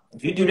enough.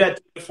 If you do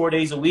that 3 or 4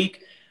 days a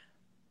week,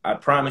 I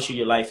promise you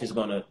your life is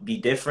going to be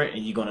different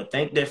and you're going to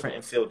think different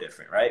and feel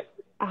different, right?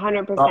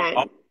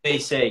 100%. They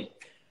say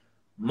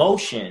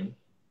motion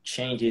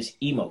changes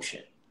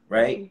emotion,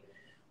 right? Mm-hmm.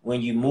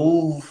 When you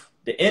move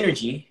the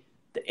energy,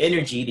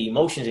 the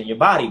emotions in your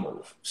body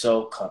move.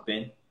 So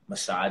cupping,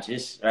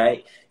 massages,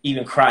 right?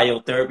 Even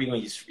cryotherapy,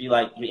 when you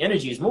like the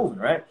energy is moving,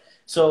 right?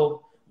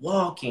 So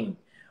walking,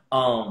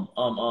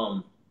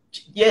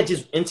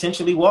 just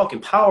intentionally walking,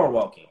 power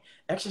walking,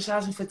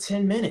 exercising for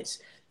 10 minutes.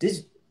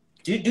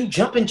 Do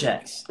jumping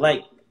jacks.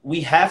 Like,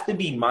 we have to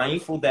be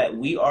mindful that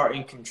we are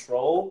in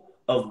control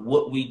of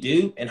what we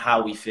do and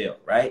how we feel,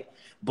 right?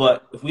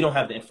 But if we don't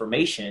have the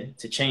information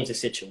to change the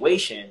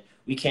situation,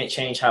 we can't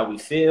change how we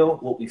feel,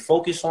 what we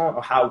focus on,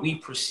 or how we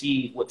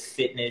perceive what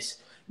fitness,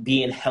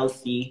 being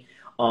healthy,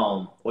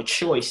 or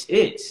choice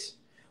is.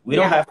 We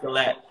don't have to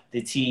let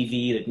the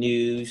TV, the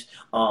news,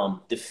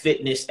 the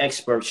fitness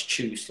experts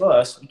choose for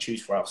us. We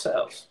choose for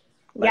ourselves.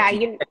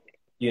 Like,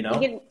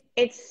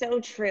 it's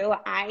so true.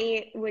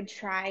 I would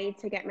try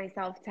to get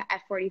myself to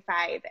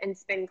F45 and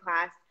spin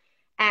class,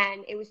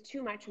 and it was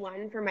too much,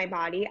 for my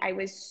body. I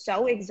was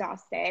so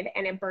exhausted,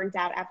 and it burnt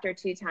out after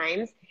 2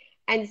 times.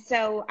 And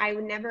so I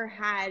never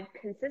had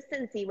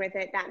consistency with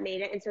it that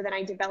made it. And so then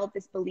I developed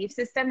this belief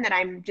system that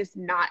I'm just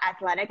not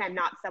athletic. I'm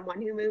not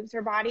someone who moves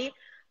her body,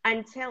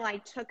 until I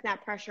took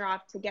that pressure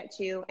off to get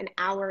to an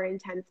hour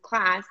intense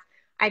class.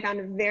 I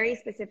found a very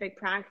specific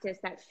practice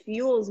that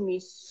fuels me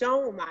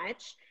so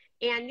much.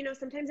 And,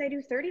 sometimes I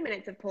do 30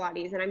 minutes of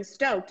Pilates and I'm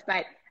stoked,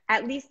 but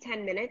at least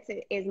 10 minutes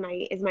is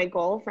my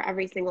goal for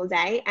every single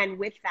day. And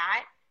with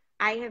that,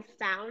 I have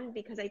found,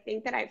 because I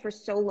think that for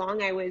so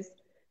long I was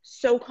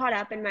so caught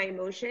up in my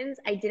emotions,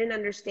 I didn't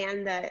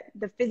understand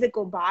the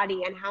physical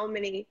body and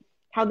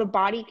how the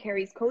body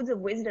carries codes of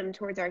wisdom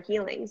towards our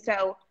healing.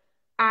 So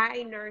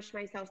I nourish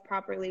myself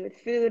properly with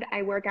food.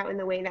 I work out in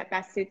the way that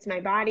best suits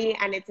my body.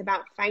 And it's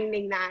about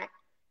finding that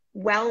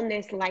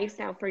wellness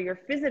lifestyle for your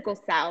physical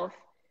self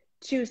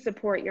to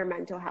support your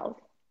mental health.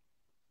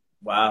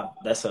 Wow.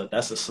 That's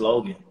a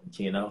slogan,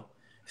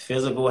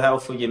 physical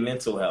health for your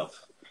mental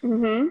health.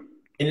 Mm-hmm.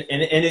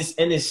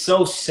 And it's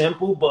so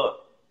simple, but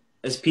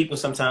as people,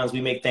 sometimes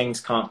we make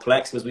things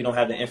complex because we don't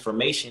have the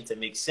information to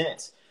make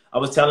sense. I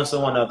was telling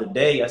someone the other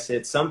day, I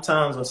said,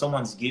 sometimes when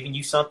someone's giving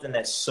you something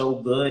that's so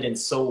good and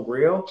so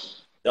real,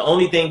 the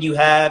only thing you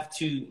have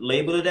to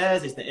label it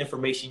as is the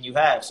information you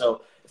have.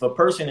 So if a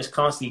person is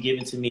constantly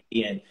giving to me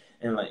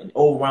and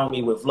overwhelm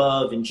me with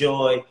love and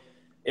joy,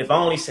 if I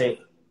only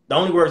say, the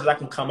only words that I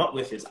can come up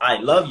with is, I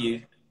love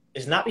you,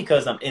 it's not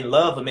because I'm in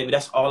love, but maybe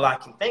that's all I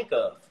can think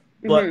of.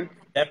 But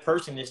that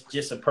person is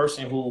just a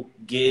person who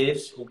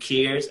gives, who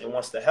cares, and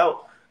wants to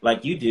help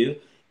like you do.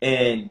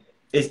 And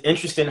it's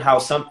interesting how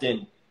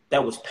something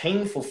that was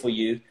painful for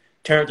you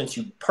turned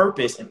into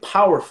purpose and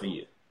power for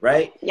you,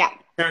 right? Yeah.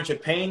 Turned your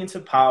pain into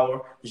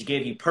power, which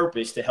gave you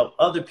purpose to help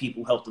other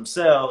people help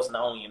themselves,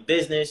 not only in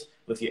business,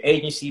 with your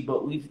agency,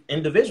 but we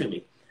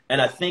individually.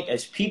 And I think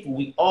as people,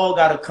 we all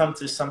got to come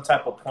to some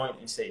type of point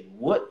and say,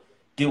 what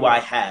do I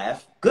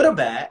have, good or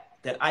bad,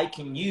 that I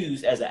can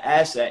use as an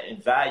asset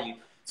and value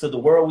to the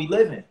world we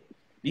live in?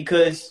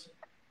 Because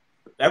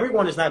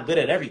everyone is not good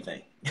at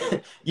everything.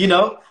 You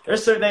know,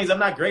 there's certain things I'm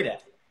not great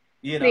at,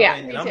 you know,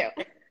 Yeah, me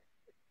too.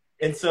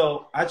 And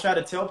so I try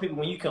to tell people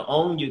when you can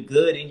own your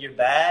good and your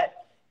bad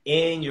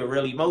and your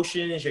real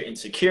emotions, your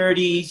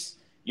insecurities,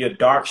 your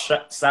dark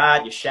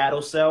side, your shadow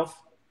self,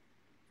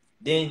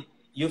 then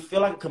you'll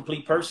feel like a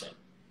complete person.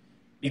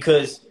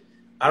 Because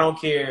I don't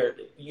care,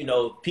 you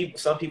know, people.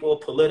 Some people are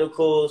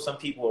political, some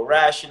people are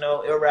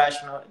rational,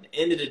 irrational. At the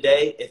end of the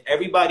day, if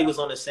everybody was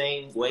on the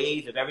same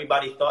wave, if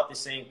everybody thought the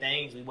same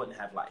things, we wouldn't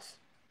have life,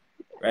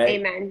 right?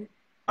 Amen.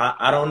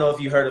 I don't know if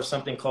you heard of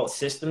something called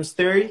systems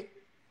theory.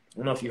 I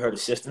don't know if you heard of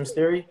systems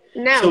theory.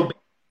 No.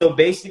 So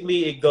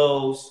basically it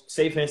goes,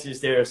 say for instance,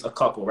 there's a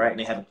couple, right? And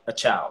they have a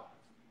child.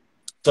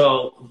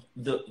 So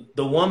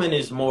the woman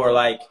is more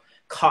like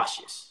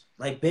cautious.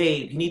 Like,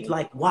 babe, you need to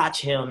like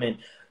watch him and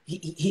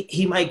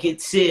he might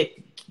get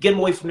sick, get him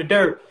away from the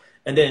dirt.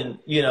 And then,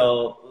 you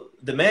know,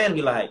 the man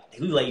be like,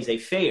 he lays a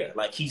fair.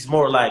 Like he's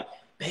more like,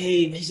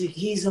 babe,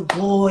 he's a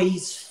boy,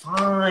 he's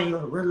fine,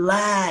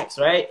 relax,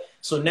 right?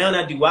 So now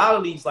that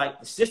duality is like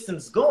the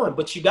system's going,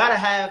 but you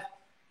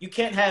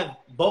can't have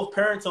both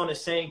parents on the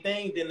same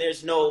thing, then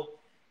there's no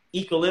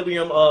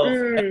equilibrium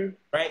of,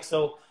 right?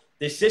 So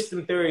the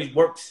system theory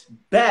works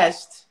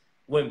best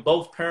when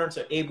both parents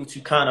are able to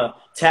kind of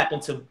tap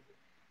into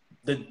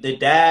the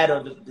dad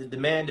or the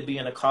man to be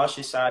on a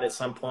cautious side at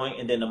some point,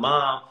 and then the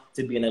mom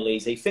to be in a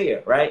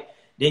laissez-faire, right?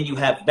 Then you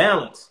have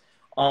balance.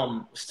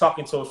 I was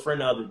talking to a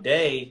friend the other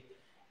day,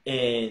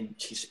 and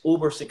she's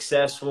uber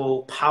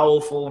successful,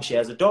 powerful, and she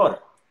has a daughter.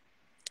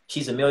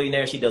 She's a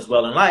millionaire. She does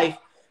well in life.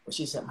 But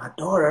she said, my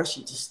daughter,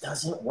 she just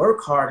doesn't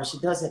work hard, and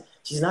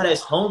she's not as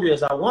hungry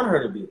as I want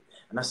her to be.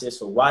 And I said,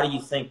 so why do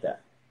you think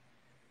that?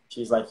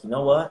 She's like, you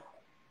know what?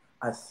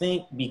 I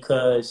think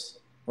because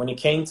when it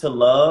came to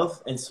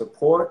love and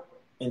support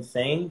and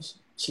things,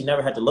 she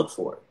never had to look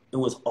for it. It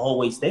was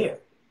always there.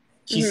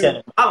 She said,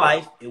 in my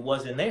life, it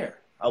wasn't there.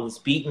 I was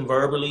beaten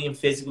verbally and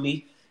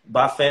physically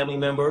by family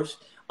members.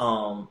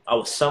 I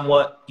was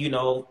somewhat, you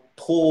know,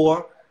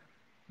 poor,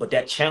 but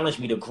that challenged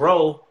me to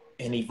grow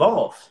and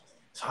evolve.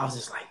 So I was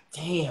just like,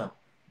 damn,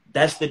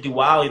 that's the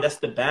duality, that's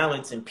the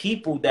balance. And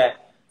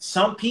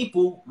some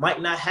people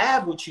might not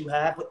have what you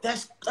have, but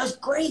that's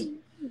great.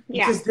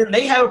 Because then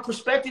they have a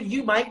perspective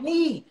you might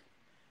need.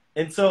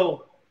 And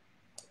so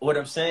what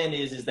I'm saying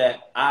is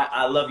that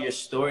I love your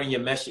story and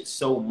your message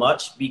so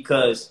much,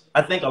 because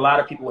I think a lot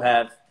of people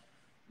have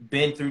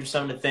been through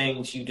some of the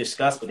things you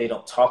discussed, but they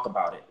don't talk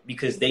about it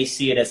because they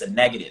see it as a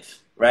negative,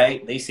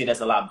 right? They see it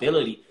as a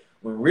liability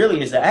when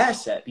really it's an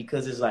asset,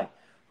 because it's like,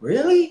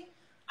 really?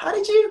 How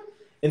did you?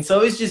 And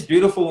so it's just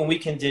beautiful when we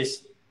can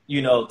just,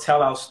 you know,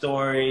 tell our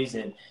stories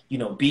and, you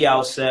know, be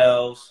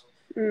ourselves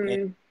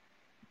and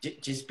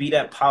just be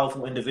that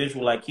powerful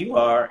individual like you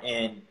are,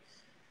 and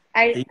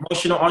the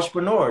emotional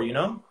entrepreneur, you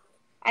know?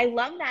 I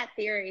love that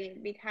theory,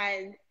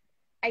 because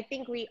I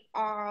think we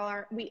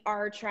are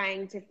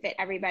trying to fit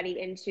everybody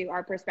into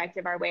our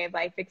perspective, our way of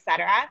life,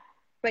 etc.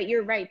 But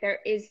you're right, there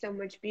is so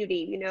much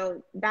beauty. You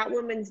know, that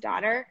woman's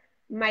daughter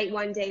might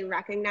one day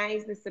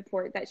recognize the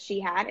support that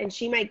she had, and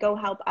she might go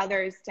help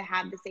others to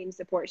have the same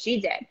support she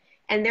did.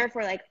 And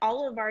therefore, like,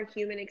 all of our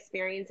human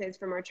experiences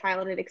from our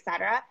childhood,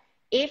 etc.,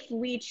 if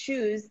we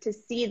choose to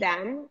see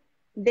them,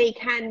 they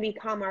can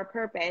become our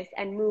purpose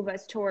and move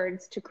us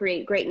towards to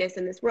create greatness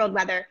in this world,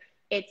 whether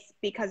it's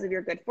because of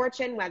your good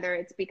fortune, whether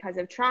it's because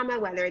of trauma,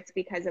 whether it's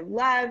because of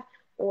love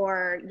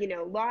or, you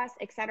know, loss,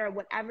 etc.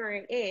 Whatever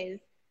it is,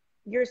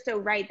 you're so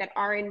right that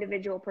our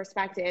individual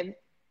perspective,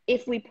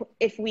 if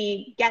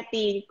we get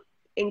the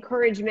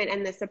encouragement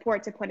and the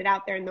support to put it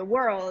out there in the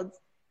world,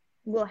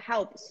 will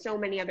help so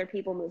many other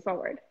people move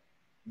forward.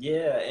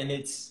 Yeah, and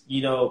it's,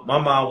 you know, my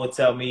mom would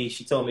tell me,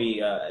 she told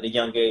me at a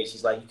young age,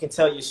 she's like, you can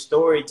tell your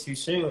story too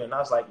soon. And I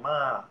was like,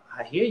 Ma,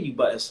 I hear you,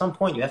 but at some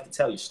point you have to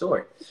tell your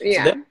story.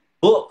 Yeah. So there's a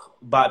book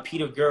by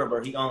Peter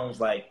Gerber. He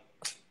owns like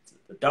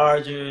the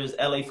Dodgers,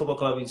 LA Football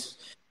Club. He's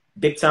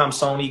big time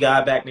Sony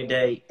guy back in the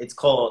day. It's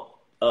called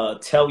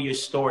Tell Your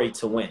Story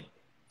to Win.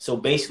 So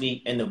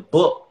basically in the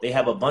book, they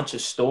have a bunch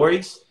of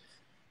stories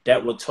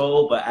that were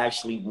told but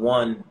actually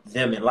won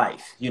them in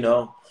life, you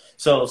know?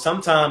 So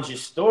sometimes your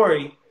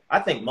story, I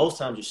think most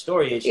times your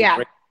story is your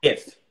great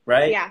gift,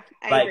 right? Yeah,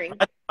 I agree.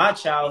 My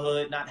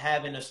childhood, not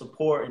having the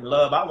support and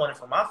love I wanted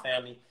from my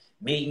family,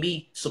 made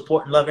me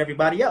support and love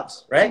everybody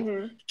else, right?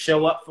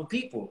 Show up for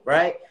people,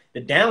 right? The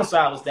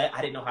downside was that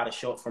I didn't know how to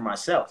show up for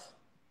myself.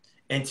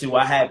 Until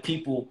I had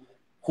people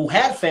who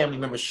had family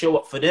members show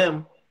up for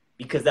them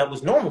because that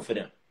was normal for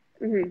them.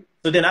 Mm-hmm.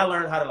 So then I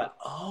learned how to like,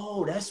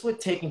 oh, that's what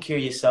taking care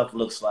of yourself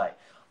looks like.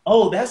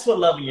 Oh, that's what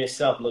loving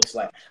yourself looks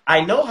like.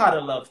 I know how to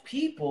love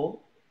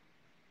people.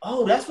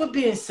 Oh, that's what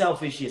being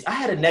selfish is. I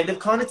had a negative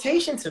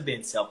connotation to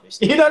being selfish.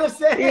 You know what I'm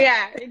saying?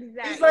 Yeah, It's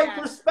exactly. like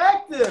Yeah.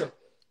 perspective.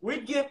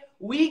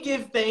 We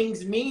give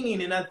things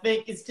meaning, and I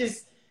think it's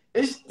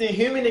the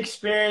human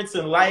experience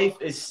in life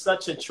is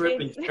such a trip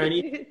and journey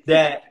It's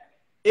that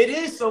it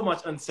is so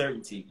much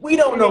uncertainty. We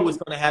don't know mhm. what's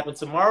going to happen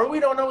tomorrow. We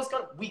don't know what's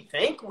going to. We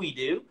think we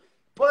do,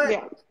 but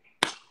Yeah.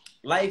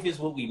 life is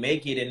what we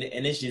make it,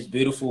 and it's just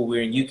beautiful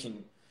where you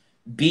can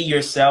be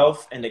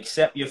yourself and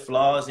accept your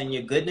flaws and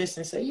your goodness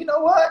and say, you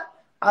know what?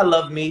 I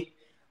love me.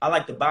 I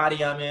like the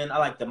body I'm in. I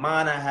like the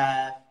mind I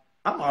have.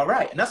 I'm all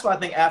right. And that's why I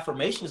think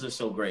affirmations are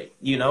so great,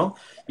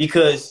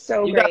 because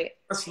So you got to great.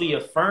 constantly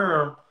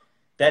affirm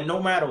that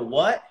no matter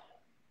what,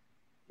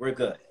 we're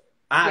good.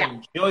 I Yeah.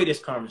 enjoy this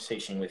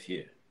conversation with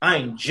you. I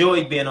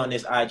enjoy being on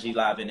this IG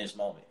Live in this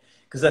moment.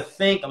 Because I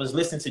think I was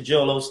listening to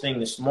Joel Osteen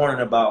this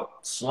morning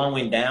about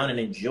slowing down and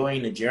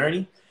enjoying the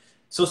journey.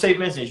 So, say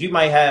for instance, you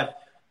might have,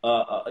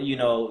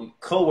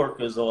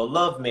 coworkers or a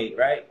love mate,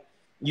 right?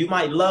 You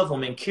might love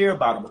them and care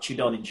about them, but you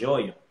don't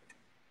enjoy them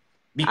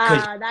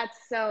because Ah, that's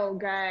so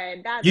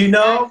good. That's you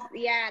that's know.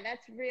 yeah,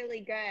 that's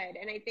really good.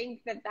 And I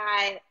think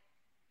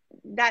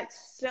that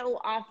so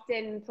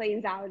often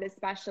plays out,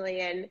 especially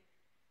in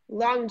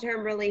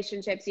long-term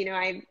relationships.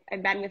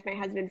 I've been with my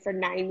husband for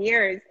 9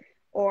 years,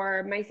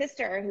 or my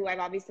sister, who I've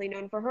obviously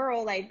known for her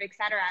whole life,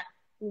 etc.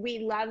 We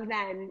love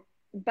them,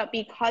 but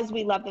because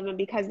we love them and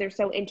because they're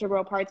so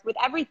integral parts with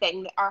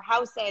everything, our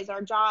houses,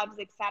 our jobs,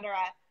 etc.,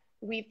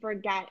 we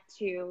forget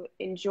to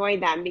enjoy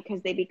them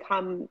because they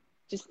become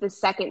just the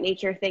second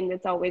nature thing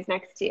that's always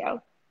next to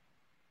you.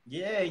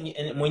 Yeah,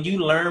 and when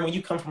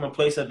you come from a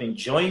place of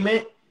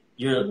enjoyment,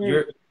 you're Hmm.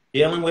 you're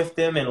dealing with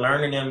them and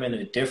learning them in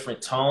a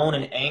different tone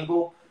and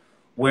angle.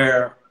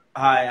 Where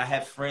I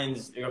have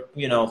friends,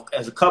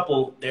 as a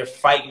couple, they're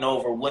fighting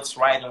over what's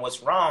right and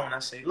what's wrong, and I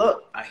say,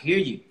 look, I hear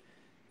you.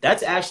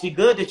 That's actually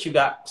good that you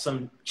got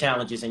some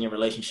challenges in your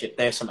relationship.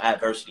 There's some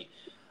adversity,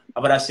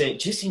 but I said,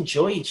 just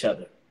enjoy each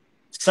other.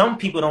 Some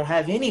people don't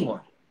have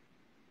anyone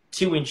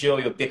to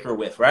enjoy or bicker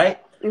with, right?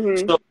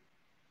 Hmm. So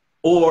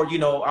or,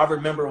 I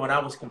remember when I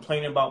was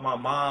complaining about my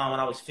mom when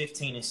I was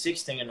 15 and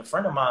 16, and a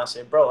friend of mine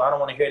said, bro, I don't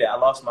want to hear that. I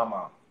lost my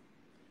mom.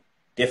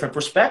 Different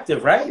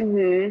perspective, right?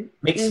 Hmm.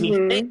 Makes me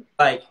think, Hmm.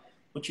 like,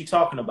 what you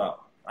talking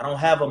about? I don't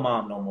have a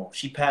mom no more.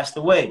 She passed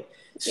away.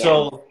 Yeah.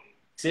 So,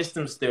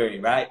 systems theory,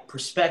 right?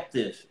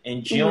 Perspective,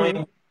 enjoying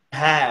Hmm. what you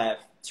have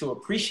to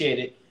appreciate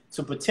it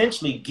to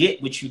potentially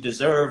get what you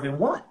deserve and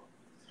want.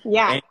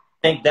 Yeah. And I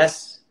think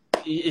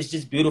it's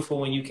just beautiful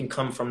when you can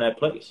come from that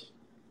place.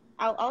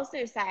 I'll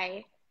also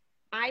say,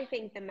 I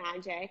think the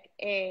magic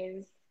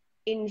is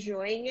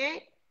enjoying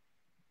it,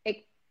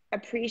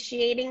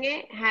 appreciating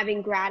it,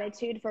 having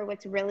gratitude for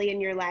what's really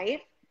in your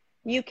life.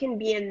 You can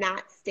be in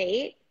that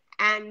state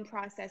and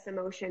process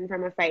emotion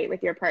from a fight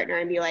with your partner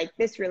and be like,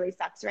 this really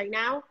sucks right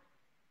now.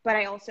 But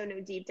I also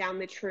know deep down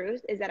the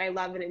truth is that I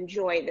love and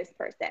enjoy this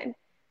person.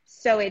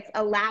 So it's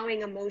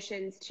allowing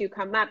emotions to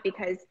come up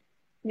because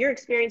your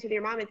experience with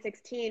your mom at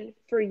 16,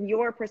 for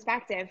your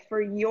perspective,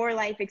 for your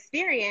life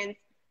experience,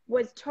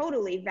 was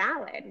totally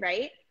valid,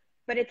 right?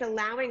 But it's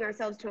allowing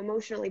ourselves to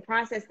emotionally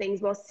process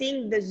things while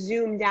seeing the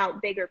zoomed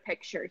out bigger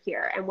picture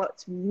here and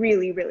what's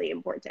really, really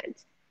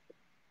important.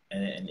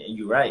 And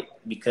you're right,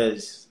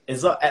 because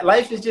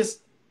life is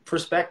just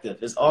perspective.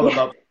 It's all Yeah.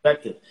 about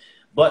perspective.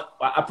 But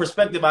a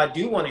perspective I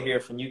do want to hear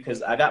from you,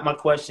 because I got my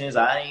questions.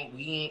 I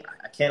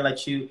can't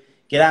let you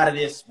get out of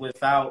this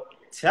without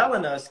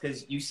telling us,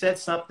 because you said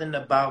something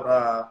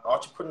about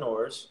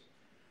entrepreneurs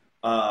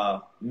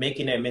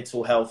making their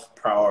mental health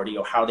priority,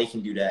 or how they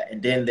can do that.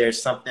 And then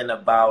there's something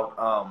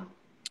about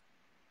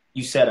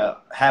you said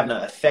having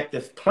an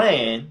effective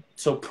plan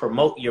to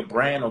promote your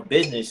brand or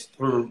business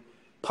through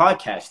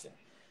podcasting.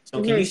 So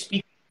can you Mm-hmm.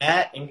 speak to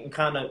that and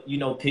kind of,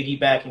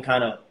 piggyback and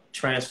kind of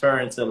transfer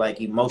into like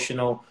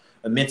emotional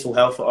and mental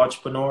health for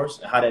entrepreneurs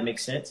and how that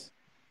makes sense?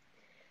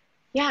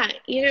 Yeah.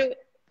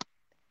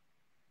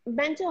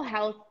 Mental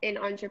health in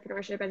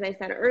entrepreneurship, as I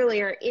said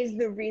earlier, is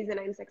the reason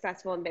I'm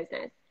successful in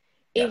business.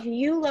 Yeah. If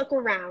you look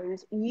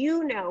around,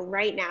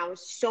 right now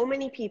so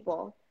many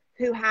people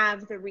who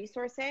have the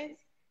resources,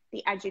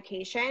 the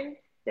education,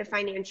 the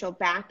financial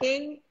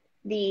backing,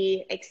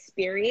 the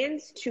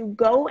experience to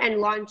go and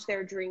launch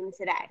their dream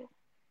today.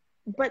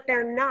 But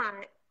they're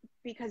not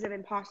because of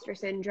imposter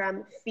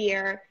syndrome,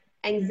 fear,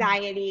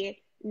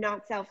 anxiety,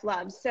 not self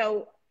love.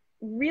 So,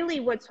 really,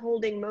 what's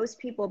holding most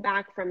people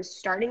back from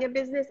starting a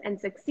business and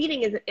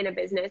succeeding in a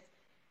business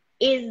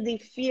is the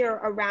fear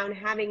around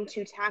having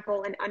to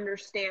tackle and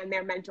understand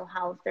their mental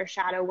health, their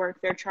shadow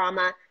work, their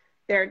trauma,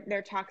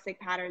 their toxic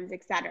patterns,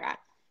 etc.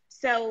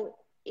 So,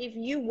 if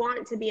you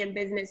want to be in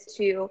business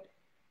to,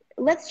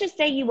 let's just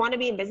say you want to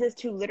be in business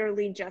to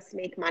literally just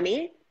make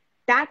money,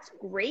 that's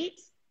great.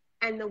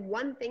 And the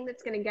one thing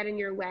that's going to get in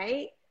your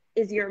way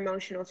is your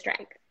emotional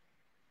strength.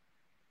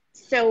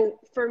 So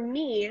for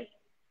me,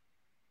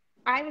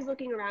 I was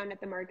looking around at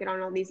the market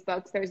on all these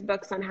books. There's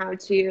books on how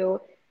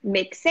to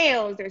make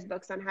sales. There's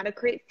books on how to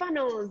create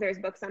funnels. There's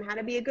books on how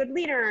to be a good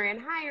leader and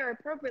hire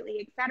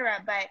appropriately,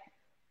 etc. But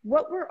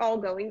what we're all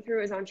going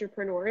through as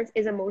entrepreneurs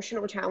is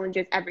emotional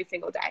challenges every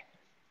single day.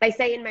 I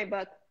say in my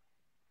book,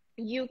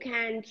 you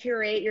can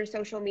curate your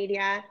social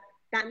media.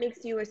 That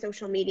makes you a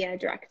social media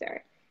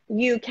director.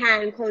 You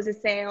can close a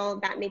sale.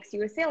 That makes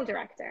you a sale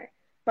director.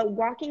 But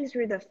walking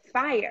through the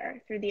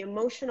fire, through the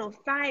emotional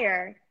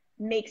fire,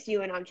 makes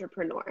you an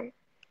entrepreneur.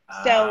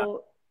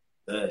 So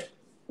good.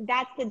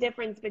 That's the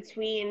difference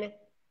between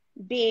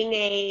being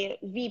a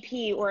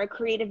VP or a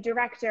creative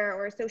director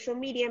or a social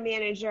media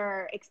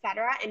manager,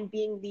 etc., and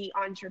being the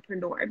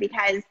entrepreneur.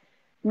 Because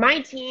my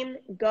team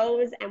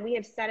goes and we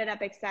have set it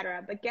up,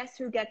 etc. But guess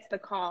who gets the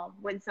call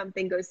when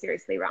something goes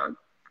seriously wrong?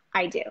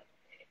 I do.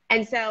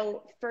 And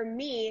so for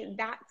me,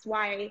 that's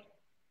why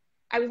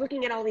I was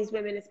looking at all these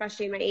women,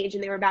 especially my age,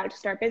 and they were about to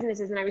start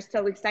businesses, and I was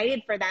so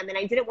excited for them. And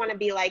I didn't want to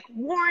be like,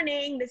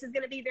 warning, this is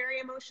going to be very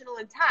emotional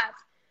and tough.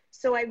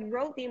 So I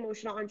wrote The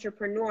Emotional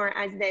Entrepreneur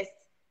as this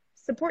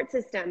support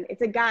system.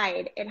 It's a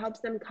guide. It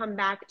helps them come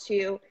back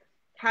to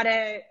how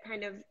to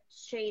kind of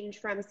change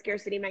from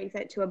scarcity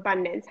mindset to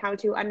abundance, how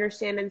to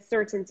understand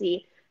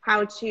uncertainty,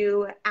 how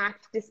to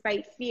act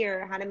despite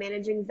fear, how to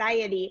manage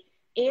anxiety,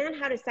 and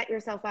how to set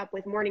yourself up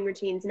with morning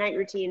routines, night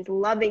routines,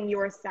 loving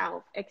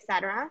yourself,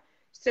 etc.,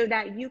 so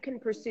that you can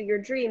pursue your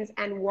dreams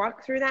and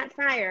walk through that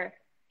fire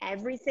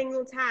every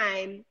single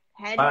time,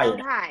 head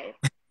held high.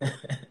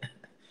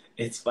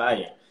 It's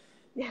fire.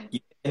 Yeah.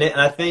 And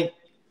I think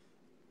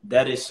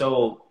that is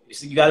so,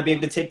 you got to be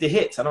able to take the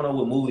hits. I don't know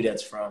what movie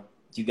that's from.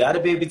 You got to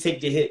be able to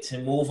take the hits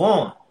and move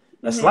on.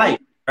 That's life,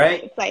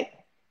 right? It's life.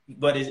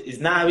 But it's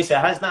not, we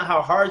said, it's not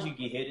how hard you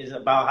get hit. It's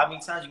about how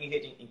many times you can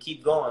hit and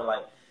keep going.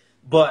 Like,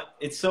 but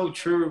it's so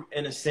true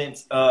in a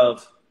sense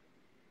of,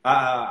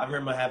 I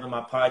remember having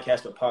my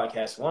podcast with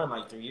Podcast One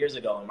like 3 years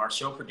ago, and my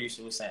show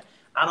producer was saying,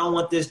 I don't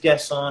want this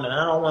guest on, and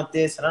I don't want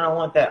this, and I don't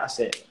want that. I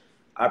said,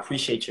 I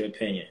appreciate your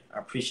opinion. I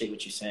appreciate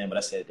what you're saying. But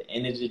I said, at the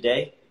end of the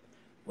day,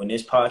 when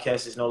this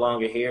podcast is no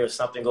longer here or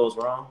something goes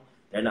wrong,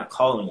 they're not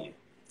calling you.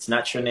 It's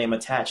not your name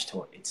attached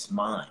to it. It's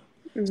mine.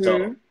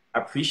 So I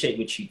appreciate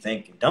what you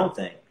think and don't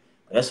think.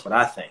 But that's what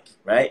I think,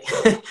 right?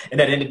 And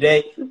at the end of the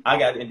day,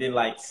 and then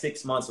like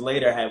 6 months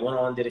later, I went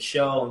on, did a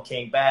show, and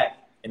came back,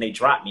 and they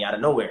dropped me out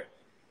of nowhere.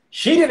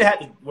 She didn't have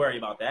to worry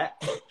about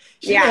that.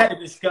 She didn't have to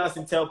discuss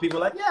and tell people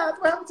like, yeah,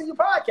 what happened to your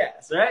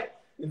podcast, right?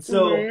 And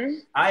so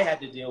I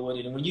had to deal with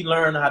it. And when you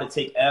learn how to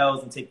take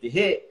L's and take the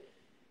hit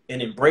and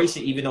embrace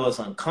it, even though it's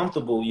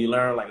uncomfortable, you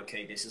learn like,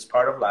 okay, this is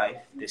part of life.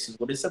 This is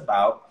what it's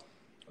about.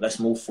 Let's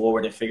move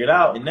forward and figure it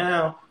out. And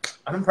now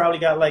I'm probably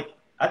got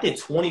I did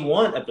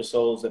 21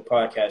 episodes of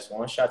Podcast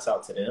One. Shouts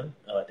out to them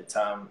at the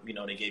time,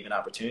 they gave an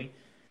opportunity.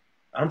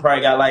 I'm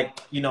probably got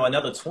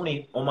another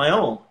 20 on my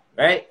own,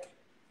 right?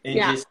 And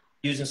just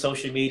using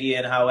social media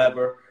and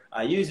however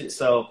I use it.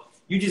 So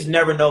you just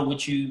never know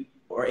what you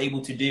are able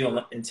to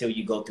do until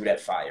you go through that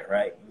fire,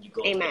 right?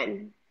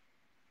 Amen.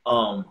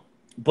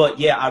 But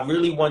yeah, I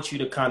really want you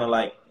to kind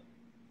of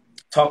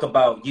talk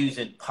about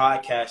using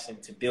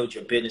podcasting to build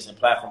your business and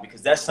platform,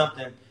 because that's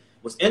something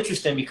was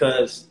interesting,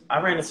 because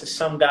I ran into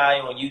some guy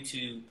on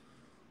YouTube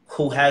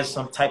who has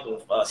some type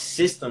of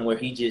system where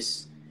he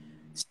just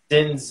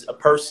sends a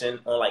person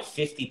on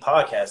 50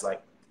 podcasts,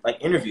 like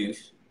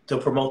interviews to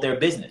promote their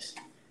business.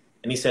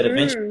 And he said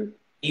eventually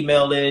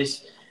email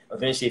list,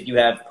 eventually if you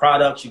have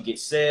products, you get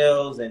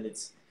sales. And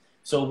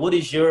so what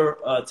is your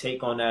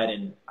take on that,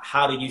 and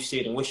how do you see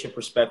it, and what's your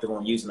perspective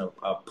on using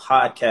a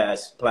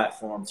podcast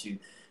platform to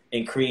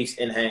increase,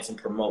 enhance, and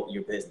promote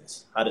your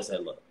business? How does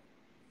that look?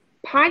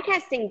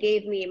 Podcasting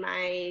gave me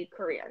my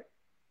career,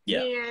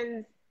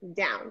 hands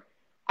down.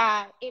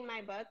 In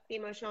my book, The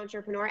Emotional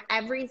Entrepreneur,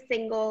 every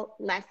single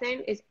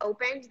lesson is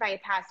opened by a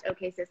past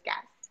OKSIS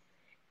guest.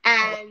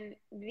 And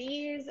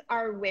these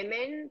are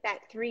women that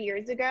 3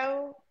 years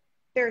ago,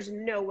 there's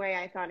no way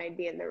I thought I'd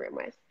be in the room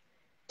with.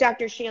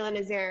 Dr. Sheila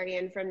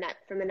Nazarian from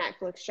the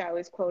Netflix show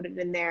is quoted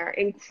in there.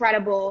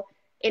 Incredible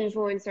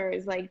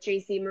influencers like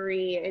JC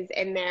Marie is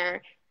in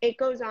there. It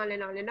goes on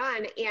and on and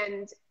on.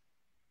 And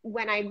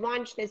when I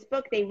launched this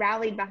book, they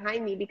rallied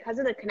behind me because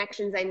of the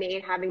connections I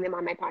made having them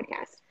on my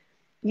podcast.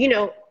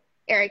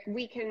 Eric,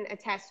 we can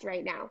attest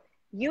right now.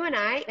 You and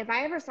I, if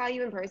I ever saw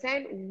you in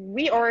person,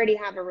 we already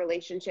have a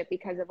relationship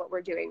because of what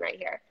we're doing right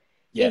here.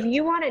 Yeah. If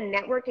you want to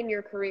network in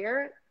your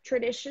career,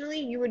 traditionally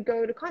you would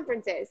go to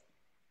conferences,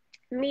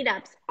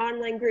 meetups,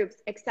 online groups,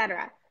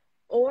 etc.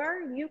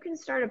 Or you can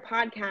start a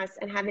podcast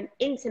and have an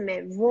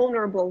intimate,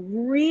 vulnerable,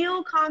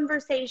 real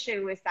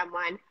conversation with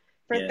someone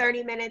for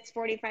 30 minutes,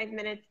 45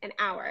 minutes, an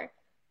hour.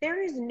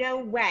 There is no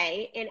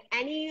way in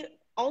any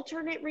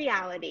alternate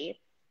reality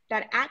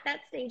that at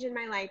that stage in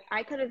my life,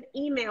 I could have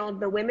emailed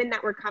the women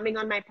that were coming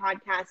on my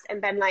podcast and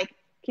been like,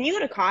 can you go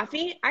to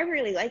coffee? I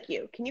really like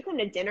you. Can you come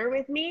to dinner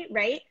with me?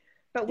 Right?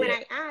 But when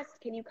I asked,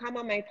 can you come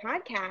on my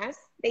podcast?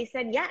 They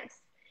said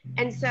yes.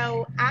 And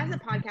so as a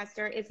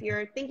podcaster, if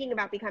you're thinking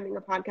about becoming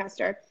a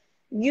podcaster,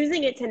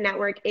 using it to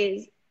network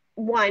is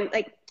one,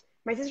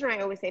 my sister and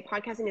I always say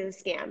podcasting is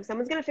a scam.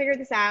 Someone's going to figure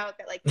this out,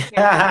 that like we can't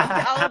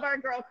talk to all of our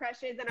girl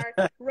crushes and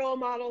our role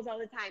models all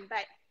the time.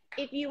 But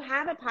if you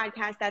have a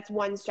podcast, that's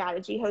one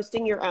strategy,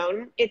 hosting your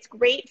own. It's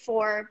great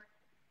for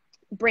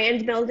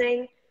brand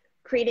building,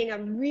 creating a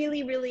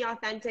really, really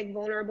authentic,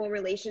 vulnerable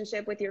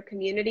relationship with your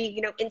community.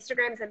 You know,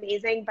 Instagram's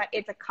amazing, but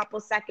it's a couple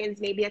seconds,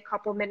 maybe a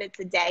couple minutes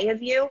a day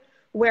of you,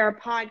 where a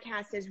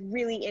podcast is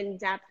really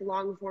in-depth,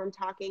 long-form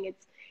talking.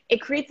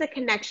 It creates a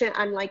connection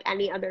unlike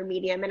any other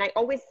medium. And I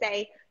always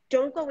say,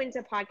 don't go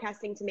into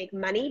podcasting to make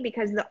money,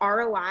 because the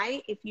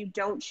ROI, if you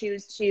don't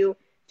choose to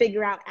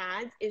figure out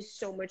ads, is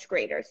so much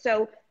greater.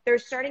 So they're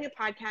starting a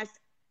podcast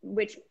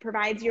which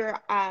provides your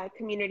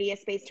community a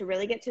space to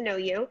really get to know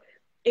you.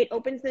 It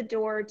opens the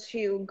door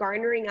to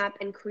garnering up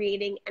and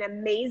creating an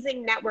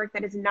amazing network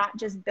that is not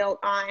just built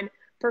on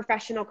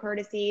professional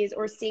courtesies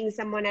or seeing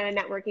someone at a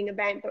networking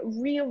event, but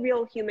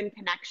real human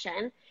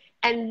connection.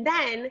 And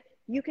then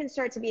you can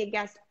start to be a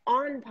guest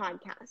on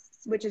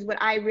podcasts, which is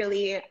what I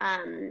really,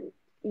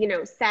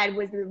 said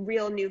was the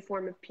real new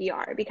form of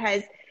PR,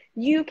 because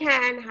you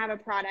can have a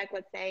product,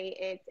 let's say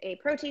it's a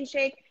protein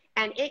shake,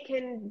 and it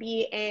can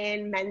be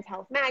in Men's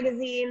Health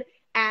magazine,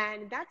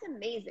 and that's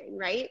amazing,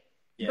 right?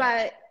 Yeah.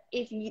 But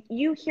if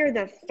you hear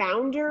the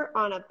founder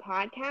on a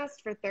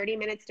podcast for 30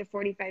 minutes to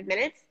 45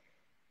 minutes,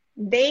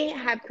 they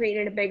have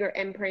created a bigger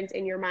imprint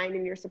in your mind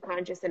and your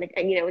subconscious and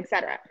et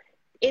cetera.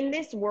 In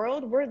this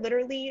world, we're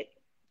literally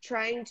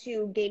trying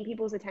to gain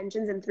people's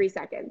attentions in 3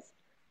 seconds.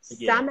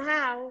 Yeah.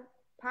 Somehow,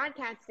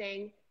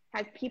 podcasting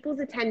has people's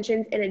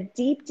attentions in a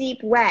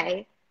deep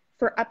way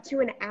for up to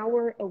an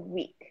hour a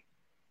week.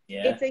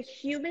 Yeah. It's a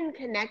human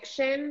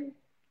connection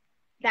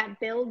that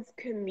builds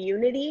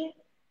community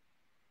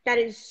that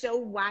is so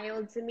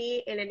wild to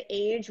me in an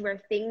age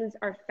where things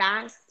are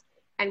fast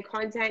and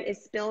content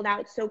is spilled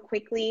out so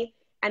quickly,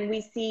 and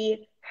we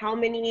see how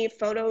many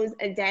photos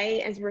a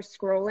day as we're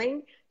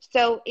scrolling.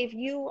 So if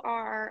you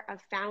are a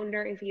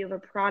founder, if you have a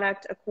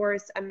product, a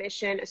course, a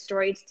mission, a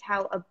story to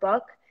tell, a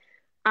book,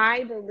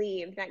 I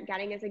believe that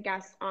getting as a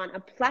guest on a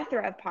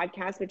plethora of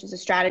podcasts, which is a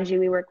strategy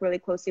we work really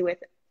closely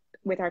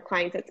with our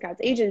clients at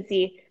Scouts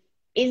Agency,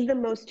 is the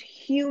most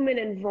human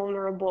and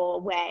vulnerable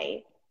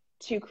way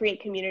to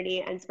create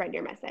community and spread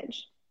your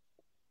message.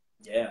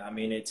 Yeah,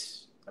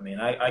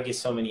 I get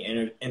so many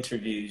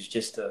interviews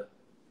just to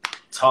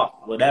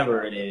talk,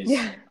 whatever it is.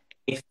 Yeah.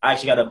 I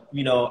actually got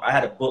I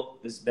had a book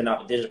that's been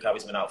out, the digital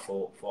copy's been out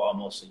for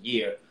almost a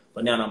year,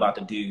 but now I'm about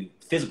to do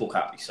physical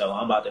copy. So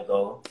I'm about to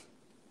go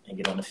and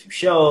get on a few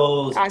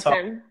shows. Awesome.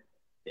 And talk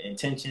the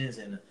intentions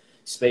and the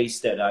space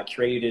that I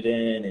created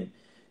in, and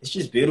it's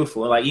just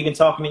beautiful. Like, even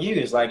talking to you,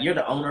 it's like, you're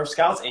the owner of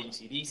Scouts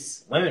Agency.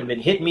 These women have been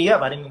hitting me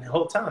up. I didn't even the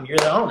whole time. You're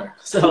the owner.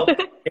 So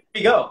here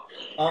we go.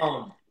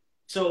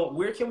 So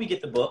where can we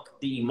get the book,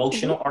 The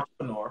Emotional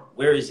Entrepreneur?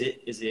 Where is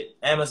it? Is it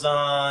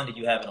Amazon? Did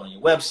you have it on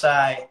your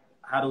website?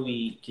 How do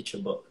we get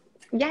your book?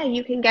 Yeah,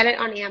 you can get it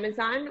on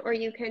Amazon, or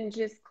you can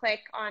just click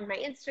on my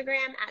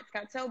Instagram at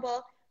Scout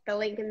Sobel. The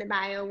link in the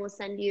bio will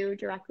send you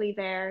directly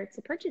there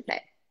to purchase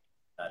it.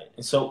 Got it.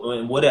 And so,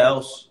 and what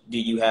else do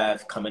you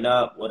have coming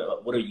up?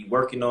 What are you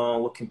working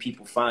on? What can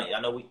people find?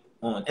 I know we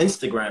on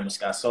Instagram is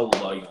Scott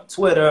Sobel. Are you on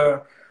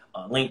Twitter,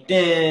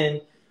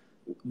 LinkedIn?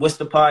 What's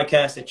the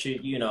podcast that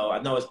I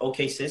know it's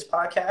OK Sis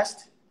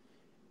podcast?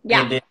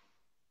 Yeah. And then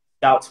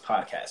Scouts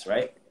podcast,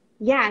 right?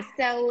 Yeah.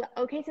 So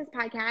OK Sis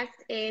podcast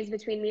is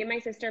between me and my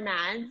sister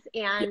Mads,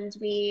 and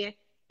we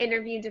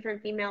interview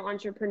different female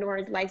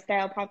entrepreneurs,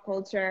 lifestyle, pop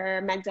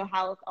culture, mental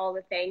health, all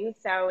the things.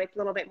 So it's a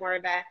little bit more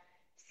of a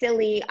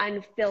silly,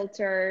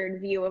 unfiltered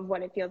view of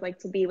what it feels like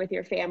to be with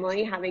your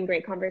family, having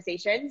great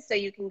conversations. So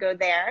you can go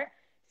there.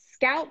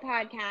 Scout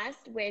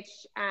podcast,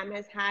 which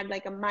has had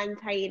like a month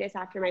hiatus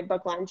after my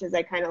book launch as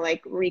I kind of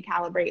like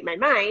recalibrate my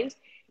mind,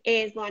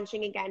 is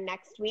launching again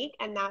next week.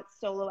 And that's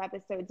solo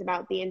episodes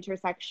about the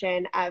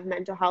intersection of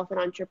mental health and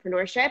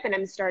entrepreneurship. And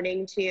I'm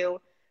starting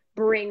to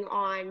bring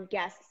on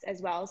guests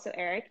as well. So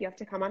Eric, you have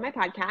to come on my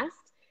podcast.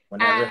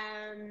 Whenever.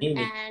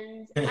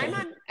 And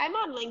I'm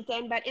on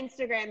LinkedIn, but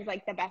Instagram's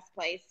like the best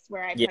place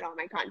where I put all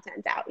my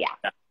content out. Yeah.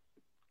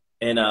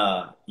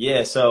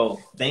 And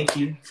so thank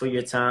you for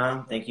your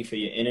time. Thank you for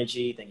your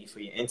energy. Thank you for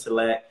your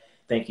intellect.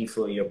 Thank you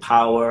for your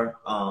power,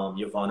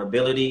 your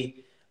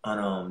vulnerability.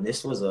 And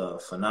this was a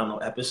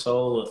phenomenal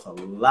episode with a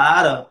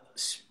lot of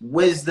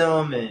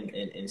wisdom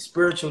and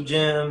spiritual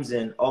gems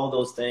and all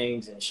those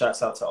things. And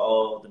shouts out to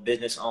all the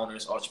business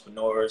owners,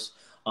 entrepreneurs,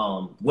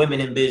 women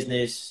in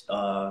business.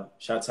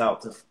 Shouts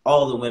out to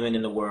all the women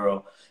in the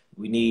world.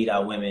 We need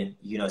our women,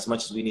 as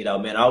much as we need our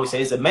men. I always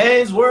say it's a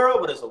man's world,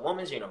 but it's a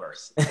woman's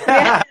universe.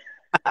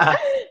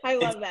 I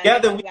love that.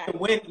 Together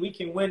we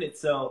can win it.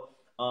 So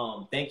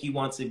thank you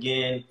once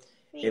again.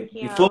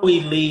 Before we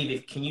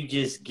leave, can you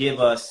just give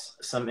us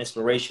some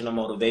inspirational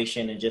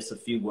motivation and just a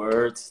few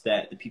words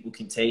that the people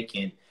can take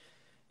and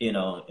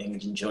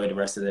enjoy the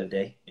rest of their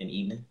day and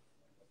evening?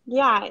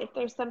 Yeah, if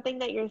there's something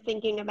that you're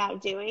thinking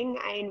about doing,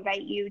 I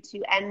invite you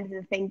to end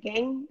the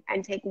thinking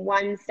and take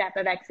one step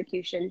of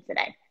execution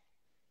today.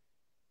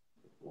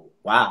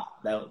 Wow,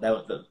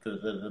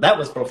 that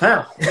was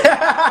profound.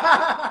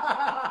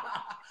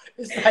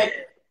 It's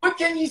like, what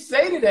can you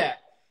say to that?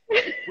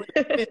 When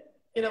you're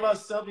thinking about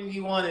something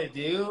you want to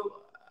do,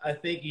 I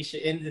think you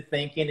should end the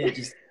thinking in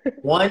just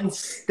one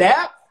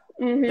step.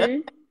 That's Mm-hmm.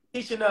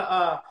 teaching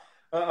a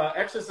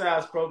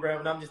exercise program,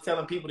 and I'm just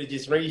telling people to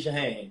just raise your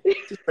hand.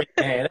 Just raise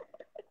your hand.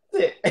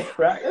 That's it,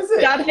 right? That's it.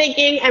 Stop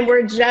thinking, and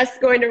we're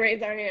just going to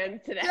raise our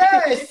hands today.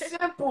 Yeah, it's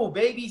simple,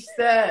 baby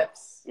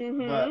steps. But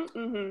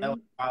Mm-hmm. that was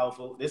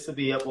powerful. This will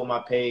be up on my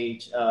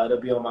page. It'll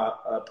be on my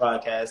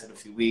podcast in a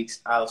few weeks.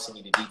 I'll send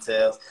you the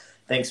details.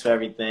 Thanks for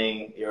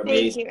everything. You're Thank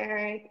amazing. you,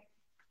 Eric.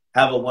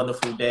 Have a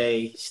wonderful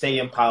day. Stay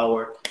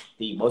empowered.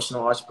 The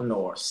emotional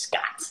entrepreneur,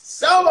 Scott.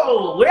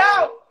 So, we're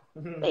out.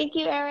 Thank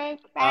you, Eric.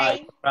 All right,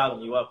 Bye. no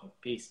problem. You're welcome.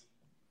 Peace.